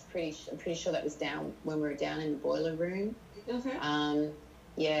I'm pretty sure that was down when we were down in the boiler room. Okay.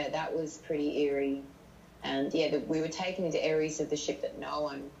 Yeah, that was pretty eerie. And yeah, we were taken into areas of the ship that no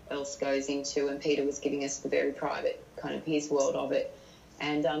one else goes into, and Peter was giving us the very private kind of his world of it.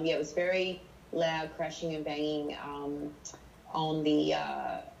 And yeah, it was very loud crashing and banging on the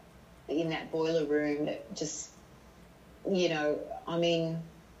in that boiler room. That just, you know, I mean,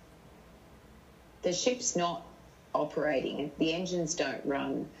 the ship's not operating. The engines don't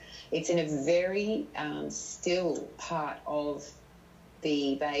run. It's in a very still part of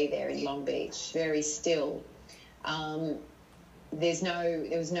the bay there in Long Beach, very still. There was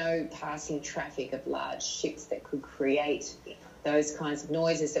no passing traffic of large ships that could create those kinds of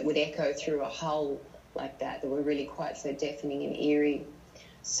noises that would echo through a hull like that were really quite so deafening and eerie.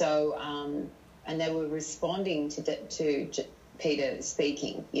 So, and they were responding to Peter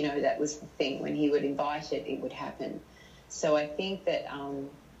speaking. You know, that was the thing. When he would invite it, it would happen. So I think that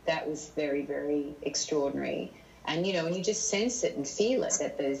that was very, very extraordinary. And, you know, and you just sense it and feel it,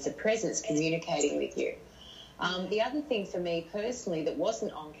 that there's a presence communicating with you. The other thing for me personally that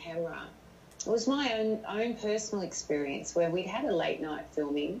wasn't on camera was my own personal experience where we'd had a late night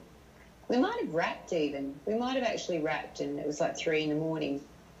filming. We might have wrapped even. We might have actually wrapped, and it was like 3 a.m.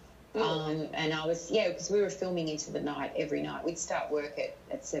 And I was, because we were filming into the night every night. We'd start work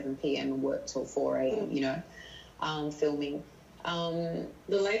at 7 p.m. and work till 4 a.m., you know, filming. The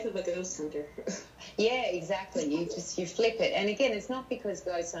life of a ghost hunter. Yeah, exactly. You flip it. And again, it's not because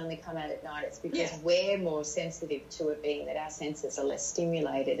ghosts only come out at night. It's because we're more sensitive to it, being that our senses are less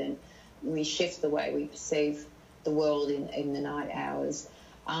stimulated, and we shift the way we perceive the world in the night hours.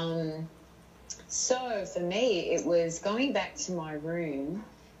 So for me, it was going back to my room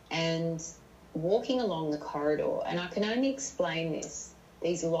and walking along the corridor. And I can only explain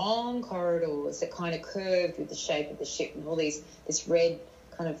these long corridors that kind of curved with the shape of the ship, and all this red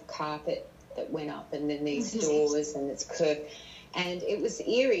kind of carpet that went up, and then these doors, and it's curved. And it was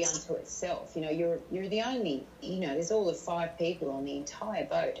eerie unto itself. You know, you're the only, you know, there's all of 5 people on the entire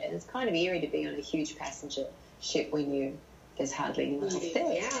boat, and it's kind of eerie to be on a huge passenger ship when there's hardly anyone else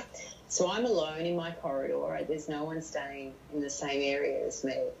there. Yeah. So I'm alone in my corridor. There's no one staying in the same area as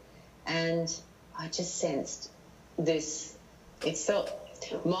me. And I just sensed this. It felt,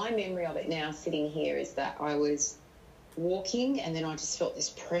 my memory of it now sitting here is that I was walking, and then I just felt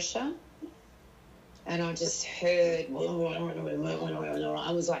this pressure, and I just heard,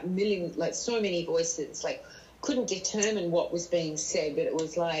 I was like so many voices, like couldn't determine what was being said, but it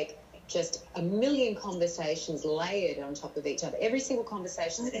was like just a million conversations layered on top of each other. Every single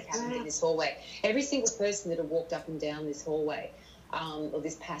conversation that had happened in this hallway, every single person that had walked up and down this hallway, or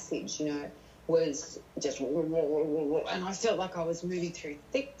this passage, you know, was just, and I felt like I was moving through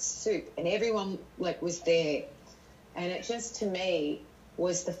thick soup, and everyone like was there. And it just, to me,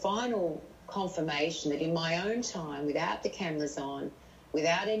 was the final confirmation that in my own time, without the cameras on,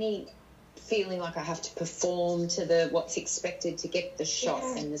 without any feeling like I have to perform to what's expected to get the shot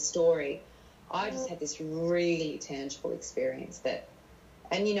and the story, I just had this really tangible experience that,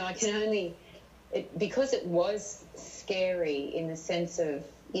 and, you know, I can only, because it was scary in the sense of,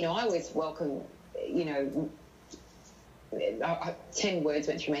 you know, I always welcome, you know, 10 words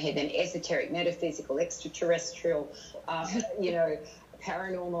went through my head then: esoteric, metaphysical, extraterrestrial, you know,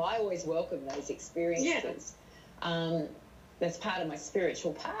 paranormal. I always welcome those experiences. That's part of my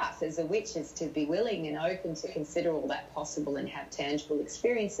spiritual path as a witch, is to be willing and open to consider all that possible and have tangible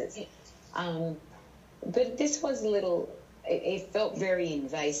experiences. But this was a little, it felt very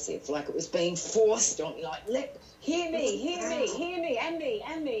invasive, like it was being forced on me, like, hear me, and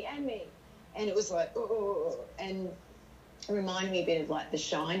me. And it was like, oh, and it reminded me a bit of like The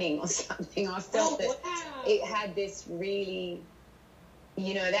Shining or something. I felt that it had this really,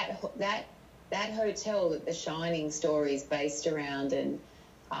 you know, that hotel that The Shining story is based around, and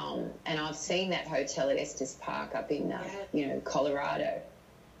I've seen that hotel at Estes Park up in, you know, Colorado,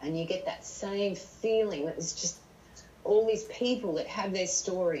 and you get that same feeling that there's just all these people that have their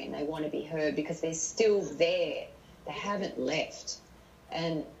story and they want to be heard because they're still there. They haven't left,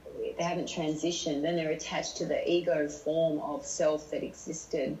 and they haven't transitioned, and they're attached to the ego form of self that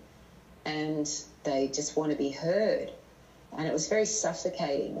existed, and they just want to be heard. And it was very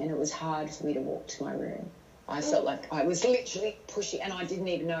suffocating, and it was hard for me to walk to my room. I felt like I was literally pushing, and I didn't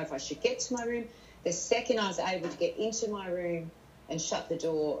even know if I should get to my room. The second I was able to get into my room and shut the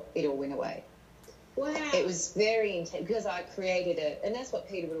door, it all went away. Wow. It was very intense because I created and that's what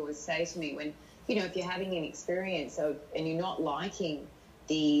Peter would always say to me when, you know, if you're having an experience and you're not liking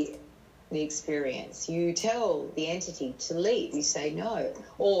the the experience. You tell the entity to leave. You say no,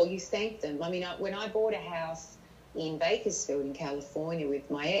 or you thank them. I mean, when I bought a house in Bakersfield in California with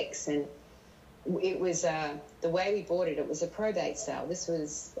my ex, and it was the way we bought it, it was a probate sale. This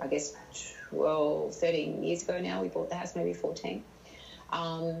was, I guess, 13 years ago now. We bought the house, maybe 14.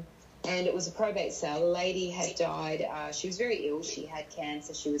 And it was a probate sale. The lady had died. She was very ill. She had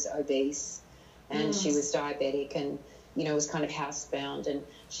cancer. She was obese, and she was diabetic, and, you know, was kind of housebound. And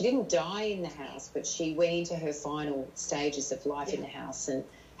she didn't die in the house, but she went into her final stages of life in the house and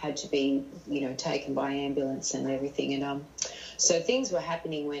had to be, you know, taken by ambulance and everything. And so things were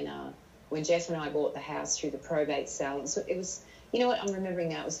happening when Jeff and I bought the house through the probate sale. So it was, you know what, I'm remembering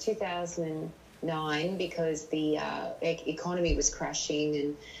now, it was 2009, because the economy was crashing,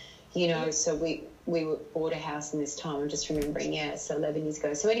 and, you know, so we bought a house in this time. I'm just remembering, so 11 years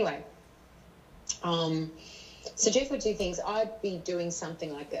ago. So anyway, so Jeff would do things. I'd be doing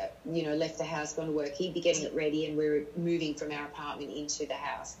something like that, you know, left the house, gone to work. He'd be getting it ready, and we were moving from our apartment into the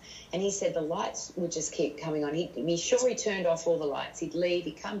house. And he said the lights would just keep coming on. He'd be sure he turned off all the lights. He'd leave,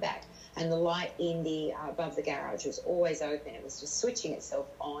 he'd come back, and the light in the above the garage was always open. It was just switching itself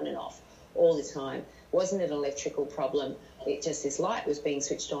on and off all the time. Wasn't an electrical problem. It just, this light was being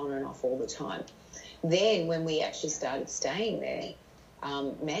switched on and off all the time. Then when we actually started staying there,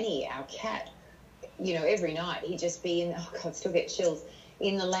 Manny, our cat, you know, every night he'd just be in, oh God, still get chills,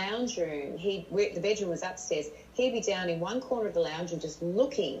 in the lounge room. The bedroom was upstairs. He'd be down in one corner of the lounge room just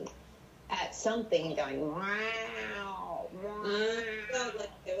looking at something and going, wow,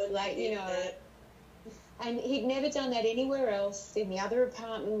 like, you know. And he'd never done that anywhere else. In the other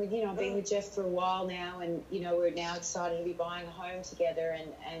apartment, you know, I've been with Jeff for a while now, and, you know, we're now excited to be buying a home together,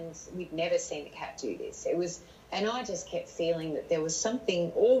 and we'd never seen the cat do this. And I just kept feeling that there was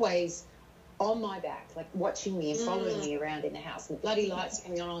something always on my back, like watching me and following me around in the house, and bloody lights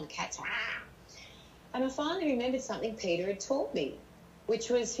coming on, the cat's, And I finally remembered something Peter had taught me,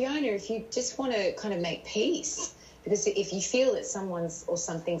 which was, Fiona, if you just want to kind of make peace, because if you feel that someone's or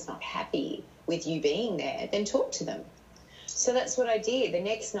something's not happy with you being there, then talk to them. So that's what I did. The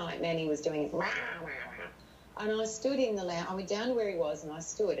next night, Manny was doing it, and I stood in the lounge. I went down to where he was, and I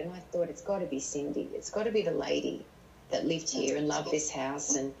stood, and I thought, it's got to be Cindy. It's got to be the lady that lived here and loved this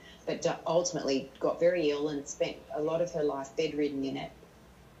house, but ultimately got very ill and spent a lot of her life bedridden in it,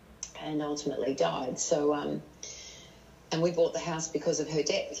 and ultimately died. So, and we bought the house because of her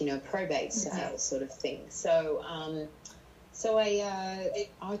death, you know, probate sale sort of thing. So, so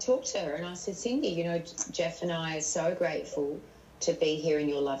I talked to her, and I said, Cindy, you know, Jeff and I are so grateful to be here in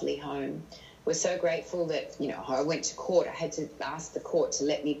your lovely home. We're so grateful that, you know, I went to court. I had to ask the court to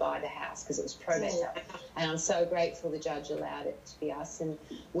let me buy the house because it was probate. And I'm so grateful the judge allowed it to be us. And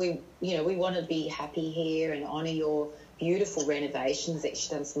we, you know, we want to be happy here and honour your beautiful renovations. She's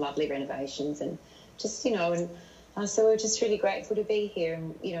done some lovely renovations, and just, you know, and so we're just really grateful to be here.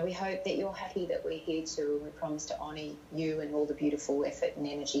 And, you know, we hope that you're happy that we're here too. And we promise to honour you and all the beautiful effort and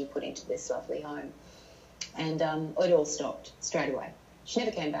energy you put into this lovely home. And it all stopped straight away. She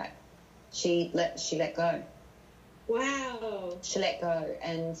never came back. She let go. Wow. She let go.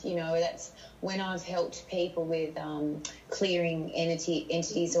 And, you know, that's when I've helped people with clearing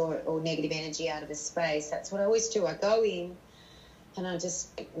entities or negative energy out of a space. That's what I always do. I go in and I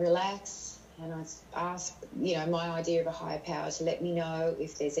just relax, and I ask, you know, my idea of a higher power to let me know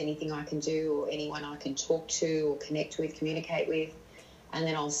if there's anything I can do or anyone I can talk to or connect with, communicate with, and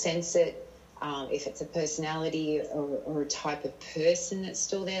then I'll sense it. If it's a personality or a type of person that's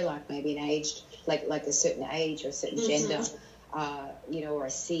still there, like maybe an aged, like a certain age or a certain gender, you know, or I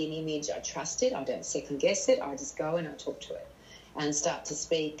see an image, I trust it, I don't second guess it, I just go and I talk to it and start to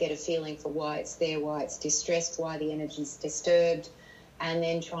speak, get a feeling for why it's there, why it's distressed, why the energy's disturbed, and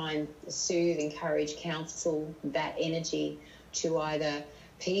then try and soothe, encourage, counsel that energy to either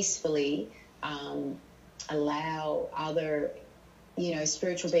peacefully allow other, you know,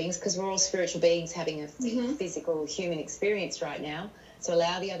 spiritual beings, because we're all spiritual beings having a physical human experience right now. So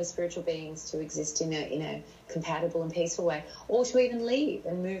allow the other spiritual beings to exist in a compatible and peaceful way, or to even leave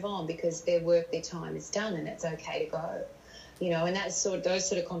and move on because their work, their time is done, and it's okay to go. You know, and that's those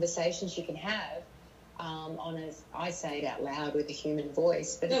sort of conversations you can have on, as I say it out loud with a human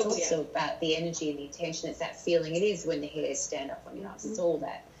voice, but it's also about the energy and the intention. It's that feeling. It is when the hairs stand up on your arms. It's all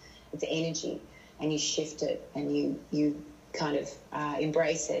that. It's energy, and you shift it, and you kind of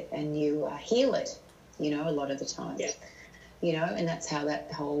embrace it, and you heal it, you know, a lot of the time. Yeah. You know, and that's how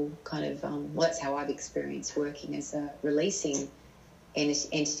that whole kind of, well, that's how I've experienced working as releasing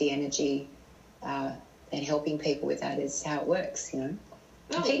entity energy and helping people with that is how it works, you know.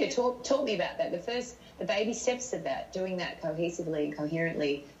 Oh, Peter taught me about that. The baby steps of that, doing that cohesively and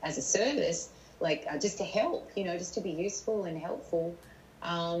coherently as a service, like just to help, just to be useful and helpful.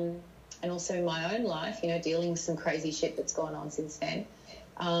 And also in my own life, dealing with some crazy shit that's gone on since then.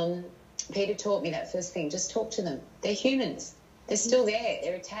 Peter taught me that first thing, just talk to them. They're humans. They're still there.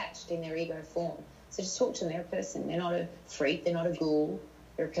 They're attached in their ego form. So just talk to them. They're a person. They're not a freak. They're not a ghoul.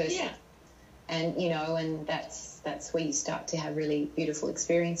 They're a person. Yeah. And, and that's where you start to have really beautiful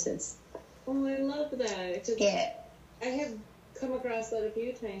experiences. Oh, I love that. Yeah. I have come across that a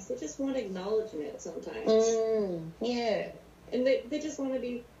few times. They just want acknowledgement sometimes. Yeah. And they just want to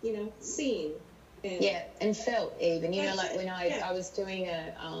be, seen. And felt even. Like when I was doing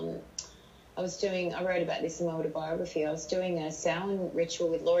I wrote about this in my autobiography. I was doing a Samhain ritual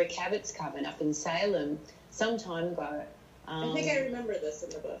with Laurie Cabot's coven up in Salem some time ago. I think I remember this in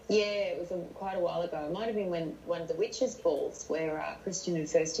the book. Yeah, it was quite a while ago. It might have been when one of the witches' balls where Christian had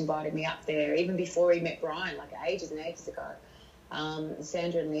first invited me up there, even before he met Brian, like ages and ages ago.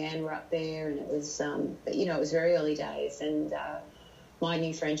 Sandra and Leanne were up there, and it was, it was very early days, and my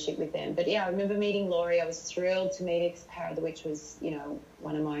new friendship with them. But yeah, I remember meeting Laurie. I was thrilled to meet Power of the Witch. Was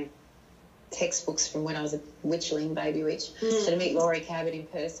one of my textbooks from when I was a witchling, baby witch. So to meet Laurie Cabot in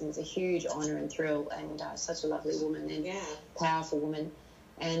person was a huge honour and thrill, and such a lovely woman and powerful woman.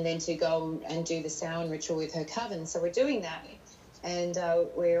 And then to go and do the Samhain ritual with her coven. So we're doing that, and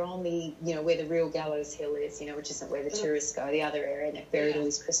we're on the, where the real Gallows Hill is, which isn't where the tourists go, the other area, and they've buried all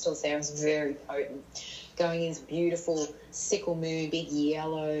these crystals there. It was very potent. Going in this beautiful sickle moon, big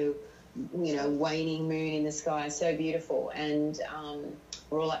yellow, waning moon in the sky, so beautiful. And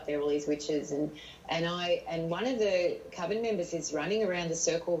we're all up there, all these witches, and one of the coven members is running around the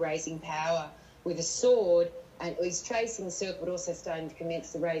circle raising power with a sword, and he's tracing the circle but also starting to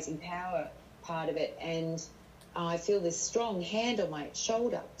commence the raising power part of it, and I feel this strong hand on my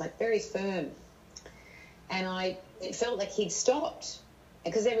shoulder, like very firm, and it felt like he'd stopped,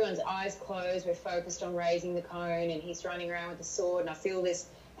 because everyone's eyes closed, we're focused on raising the cone, and he's running around with the sword, and I feel this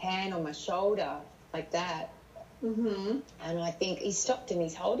hand on my shoulder like that. Mm-hmm. And I think he stopped and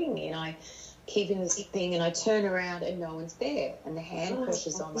he's holding me, and I keep in this thing, and I turn around and no one's there, and the hand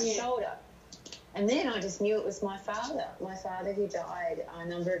pushes on my shoulder. And then I just knew it was my father who died a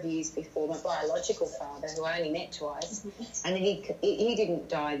number of years before, my biological father, who I only met twice. And then he didn't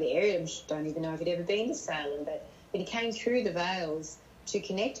die there. I don't even know if he'd ever been to Salem, but he came through the veils to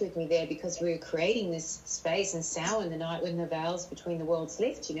connect with me there, because we were creating this space in Samhain, the night when the veils between the worlds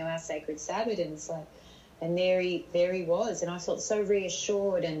lift, our sacred Sabbath, and it's like, and there he was, and I felt so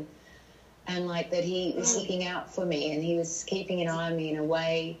reassured and like that he was looking out for me, and he was keeping an eye on me in a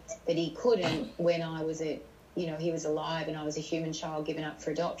way that he couldn't when I was he was alive and I was a human child given up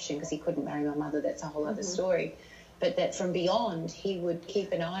for adoption because he couldn't marry my mother. That's a whole other story. But that from beyond, he would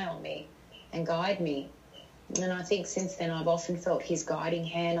keep an eye on me and guide me. And I think since then I've often felt his guiding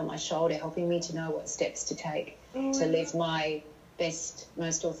hand on my shoulder, helping me to know what steps to take to live my best,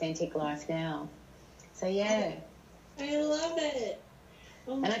 most authentic life now. So, yeah. I love it.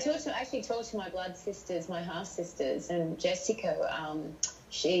 Oh, and I actually talked to my blood sisters, my half-sisters, and Jessica,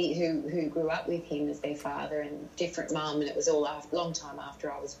 she who grew up with him as their father, and different mum, and it was all long time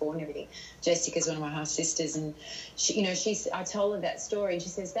after I was born and everything. Jessica's one of my half-sisters, and she, I told her that story, and she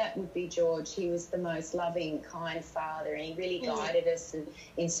says that would be George. He was the most loving, kind father, and he really guided us and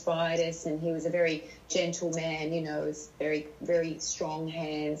inspired us, and he was a very gentle man, with very, very strong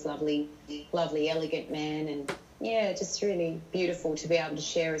hands, lovely, elegant man, and yeah, just really beautiful to be able to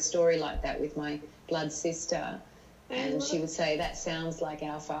share a story like that with my blood sister. And she would say, that sounds like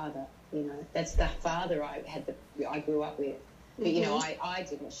our father, that's the father I grew up with. But, I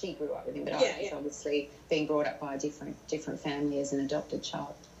didn't. She grew up with him, but I was obviously being brought up by a different family as an adopted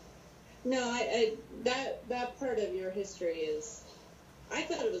child. No, that part of your history I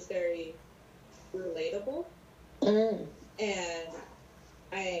thought it was very relatable. And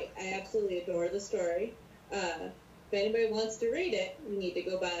I absolutely adore the story. If anybody wants to read it, you need to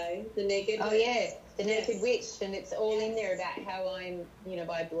go by The Naked Witch. Oh, yeah, The Naked Witch, and it's all in there about how I'm,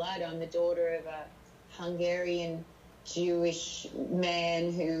 by blood, I'm the daughter of a Hungarian Jewish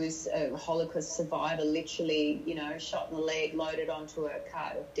man who's a Holocaust survivor, literally, shot in the leg, loaded onto a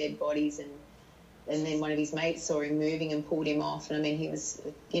cart of dead bodies, and then one of his mates saw him moving and pulled him off. And I mean, he was,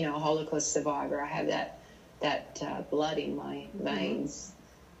 a Holocaust survivor. I have that blood in my veins,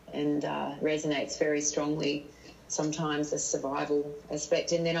 and resonates very strongly. Sometimes a survival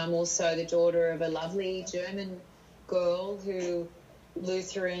aspect. And then I'm also the daughter of a lovely German girl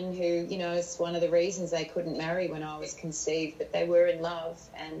Lutheran, who, it's one of the reasons they couldn't marry when I was conceived, but they were in love.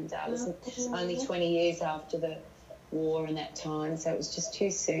 And it was only 20 years after the war and that time, so it was just too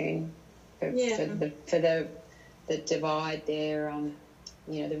soon for the divide there.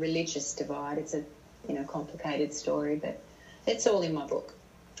 You know, the religious divide. It's a complicated story, but it's all in my book.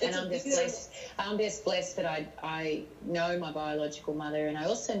 And I'm just blessed that I know my biological mother, and I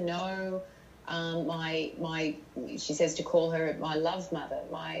also know my she says to call her my love mother,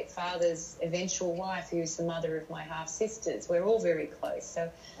 my father's eventual wife, who's the mother of my half sisters. We're all very close,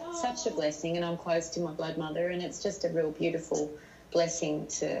 so such a blessing. And I'm close to my blood mother, and it's just a real beautiful blessing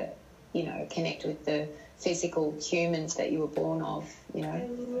to connect with the physical humans that you were born of. I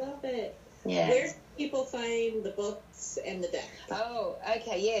love it. Yeah. Where do people find the books and the deck? Oh,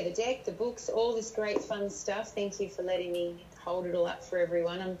 okay, yeah, the deck, the books, all this great fun stuff. Thank you for letting me hold it all up for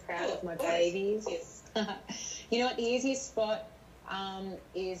everyone. I'm proud of my babies. You know what, the easiest spot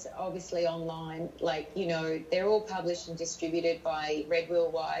is obviously online. Like, they're all published and distributed by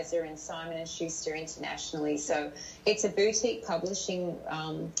Redwill Weiser and Simon & Schuster internationally. So it's a boutique publishing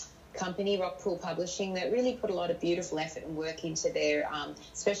company, Rockpool Publishing, that really put a lot of beautiful effort and work into their,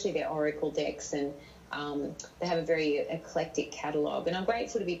 especially their Oracle decks, and they have a very eclectic catalogue. And I'm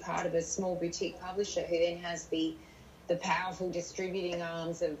grateful to be part of a small boutique publisher who then has the powerful distributing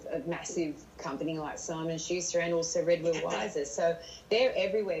arms of a massive company like Simon & Schuster and also Redwill Weiser. So they're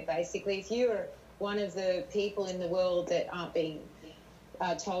everywhere, basically. If you're one of the people in the world that aren't being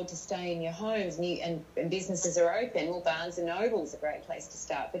told to stay in your homes and businesses are open, well, Barnes & Noble's a great place to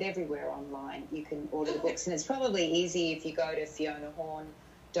start, but everywhere online you can order the books. And it's probably easy if you go to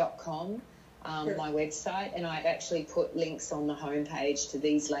FionaHorn.com, my website, and I've actually put links on the homepage to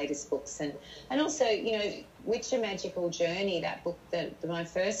these latest books. And also, Witcher Magical Journey, that book, my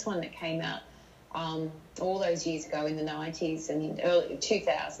first one that came out all those years ago in the 90s and in early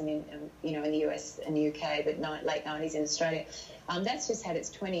 2000 in the US and the UK, but late 90s in Australia. That's just had its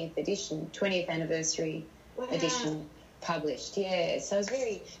 20th anniversary edition published. Yeah, so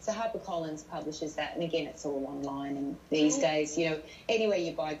so HarperCollins publishes that, and again, it's all online. And these days, anywhere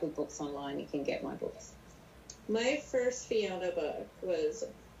you buy good books online, you can get my books. My first Fiona book was,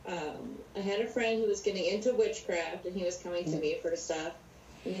 I had a friend who was getting into witchcraft, and he was coming to me for stuff.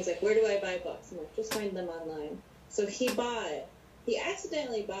 And he's like, where do I buy books? I'm like, just find them online. So he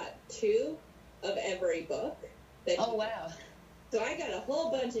accidentally bought 2 of every book. Oh, wow. So I got a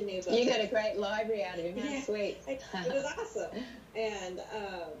whole bunch of new books. You got a great library out of him. How sweet. It was awesome. And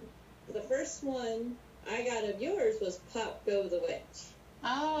the first one I got of yours was Pop Go the Witch.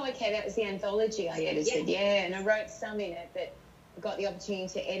 Oh, okay. That was the anthology I edited. Yeah, and I wrote some in it, but I got the opportunity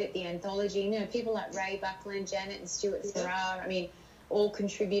to edit the anthology. People like Ray Buckland, Janet and Stuart Farrar, all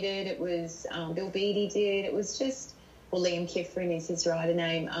contributed. It was Bill Beattie did. It was just, Liam Kifrin is his writer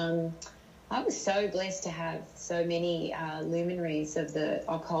name. I was so blessed to have so many luminaries of the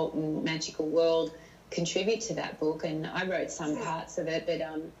occult and magical world contribute to that book, and I wrote some parts of it. But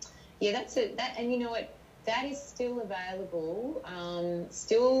that's it. And you know what? That is still available.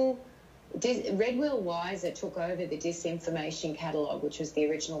 Redwill Weiser took over the Disinformation catalogue, which was the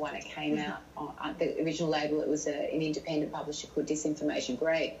original one that came out on the original label. It was an independent publisher called Disinformation,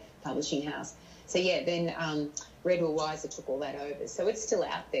 great publishing house. So then Redwill Weiser took all that over. So it's still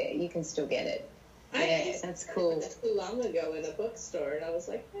out there. You can still get it. Yeah, that's cool. Not too long ago in a bookstore, and I was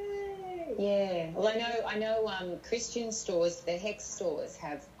like, hey. Yeah. Well, I know Christian stores, the Hex stores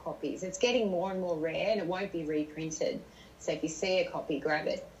have copies. It's getting more and more rare, and it won't be reprinted. So if you see a copy, grab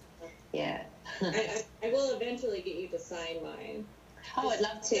it. Yeah. I will eventually get you to sign mine. Oh, I'd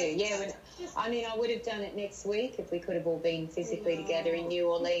love to. Yeah. I would have done it next week if we could have all been physically together in New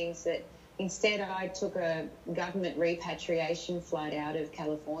Orleans. But instead, I took a government repatriation flight out of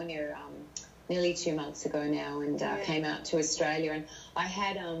California nearly 2 months ago now, and came out to Australia. And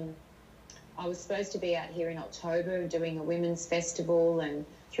I was supposed to be out here in October doing a women's festival and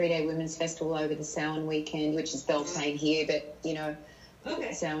 3-day women's festival over the Samhain weekend, which is Beltane here, but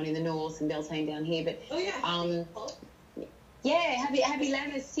Samhain in the north and Beltane down here. But happy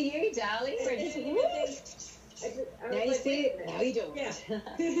Lammas to you, darling. Now you see it. Now you do it.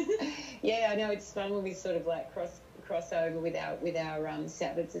 Yeah, I know it's fun when we sort of like cross over with our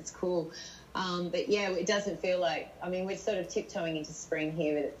Sabbaths. It's cool. But yeah, it doesn't feel like, we're sort of tiptoeing into spring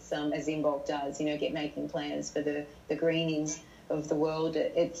here. It's as Imbolc does, making plans for the greening of the world.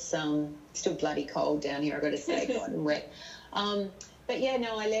 It's still bloody cold down here, I've got to say, hot and wet. But yeah,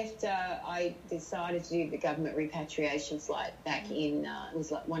 no, I left. I decided to do the government repatriation flight back in. It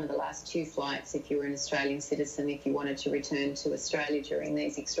was like one of the last 2 flights if you were an Australian citizen, if you wanted to return to Australia during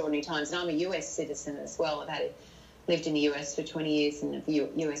these extraordinary times. And I'm a US citizen as well. I've lived in the US for 20 years and a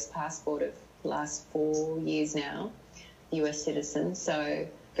US passport of the last 4 years now, US citizen. So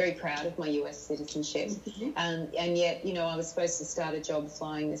very proud of my US citizenship. And yet, you know, I was supposed to start a job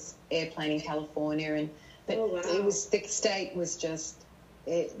flying this airplane in California, but it was, the state was just,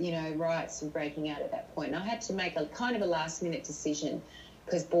 riots were breaking out at that point. And I had to make a kind of a last-minute decision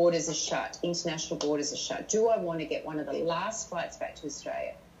because borders are shut, international borders are shut. Do I want to get one of the last flights back to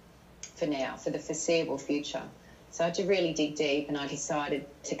Australia for now, for the foreseeable future? So I had to really dig deep, and I decided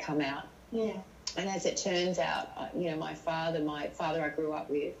to come out. Yeah. And as it turns out, my father I grew up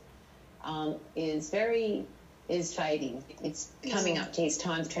with, is fading. It's coming up to his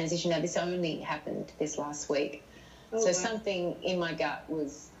time of transition. Now, this only happened this last week. Something in my gut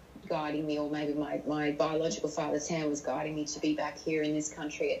was guiding me, or maybe my biological father's hand was guiding me to be back here in this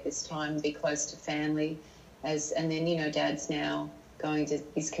country at this time, be close to family. And then, Dad's now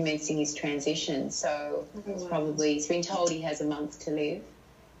he's commencing his transition. So he's been told he has a month to live.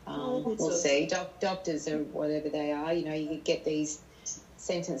 We'll see. Doctors or whatever they are, you get these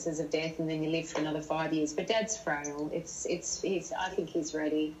sentences of death and then you live for another 5 years. But Dad's frail. I think he's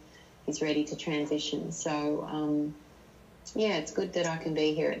ready. He's ready to transition. So, it's good that I can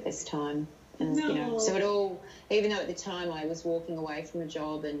be here at this time. And, so it all, even though at the time I was walking away from a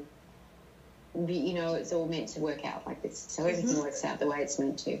job and, it's all meant to work out like this. So everything works out the way it's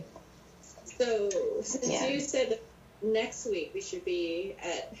meant to. So since you said next week we should be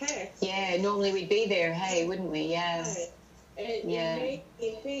at HEX. Yeah, normally we'd be there, wouldn't we? Yeah. Right. And it made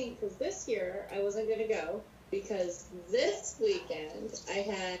me think, because this year I wasn't going to go, because this weekend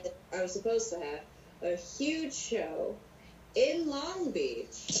I was supposed to have a huge show in Long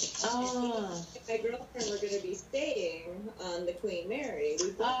Beach. Oh. My girlfriend were going to be staying on the Queen Mary.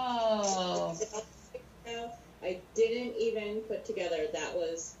 I didn't even put together that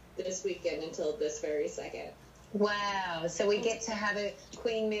was this weekend until this very second. Wow. So we get to have a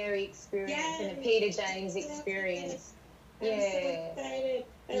Queen Mary experience and a Peter James experience. I'm so excited.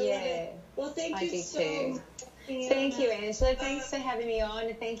 I love it. Well, thank you so much. Thank you, Angela. Thanks for having me on,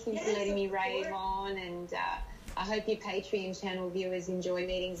 and thank you for letting me rave on. And I hope your Patreon channel viewers enjoy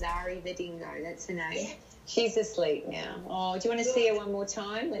meeting Zari the dingo. That's her name. She's asleep now. Oh, do you want to see her one more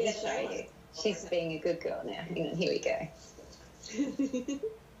time? Let me show you. She's being a good girl now. Hang on, here we go.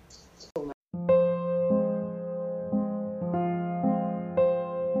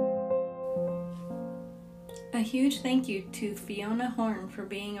 A huge thank you to Fiona Horn for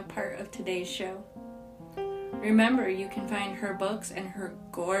being a part of today's show. Remember, you can find her books and her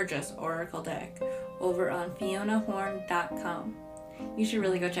gorgeous oracle deck over on FionaHorn.com. You should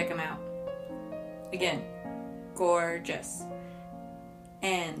really go check them out. Again, gorgeous.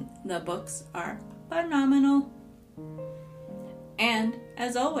 And the books are phenomenal. And,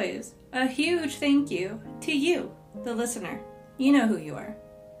 as always, a huge thank you to you, the listener. You know who you are.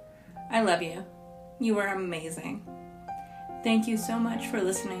 I love you. You are amazing. Thank you so much for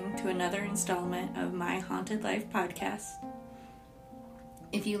listening to another installment of My Haunted Life podcast.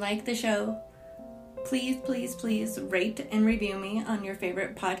 If you like the show, please, please, please rate and review me on your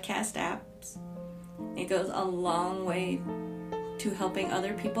favorite podcast apps. It goes a long way to helping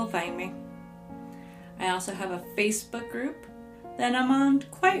other people find me. I also have a Facebook group that I'm on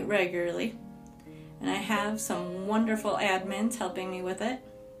quite regularly, and I have some wonderful admins helping me with it.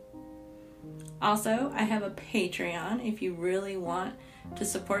 Also, I have a Patreon if you really want to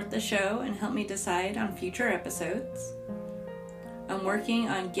support the show and help me decide on future episodes. I'm working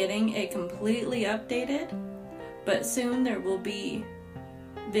on getting it completely updated, but soon there will be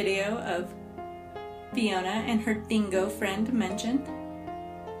video of Fiona and her dingo friend mentioned.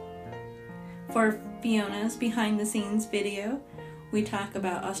 For Fiona's behind the scenes video, we talk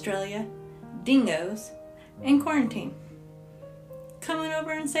about Australia, dingoes, and quarantine. Come on over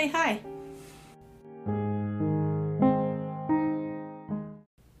and say hi.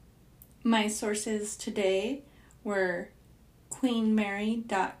 My sources today were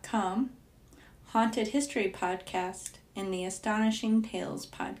QueenMary.com, Haunted History Podcast, and the Astonishing Tales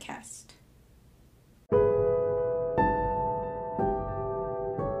Podcast.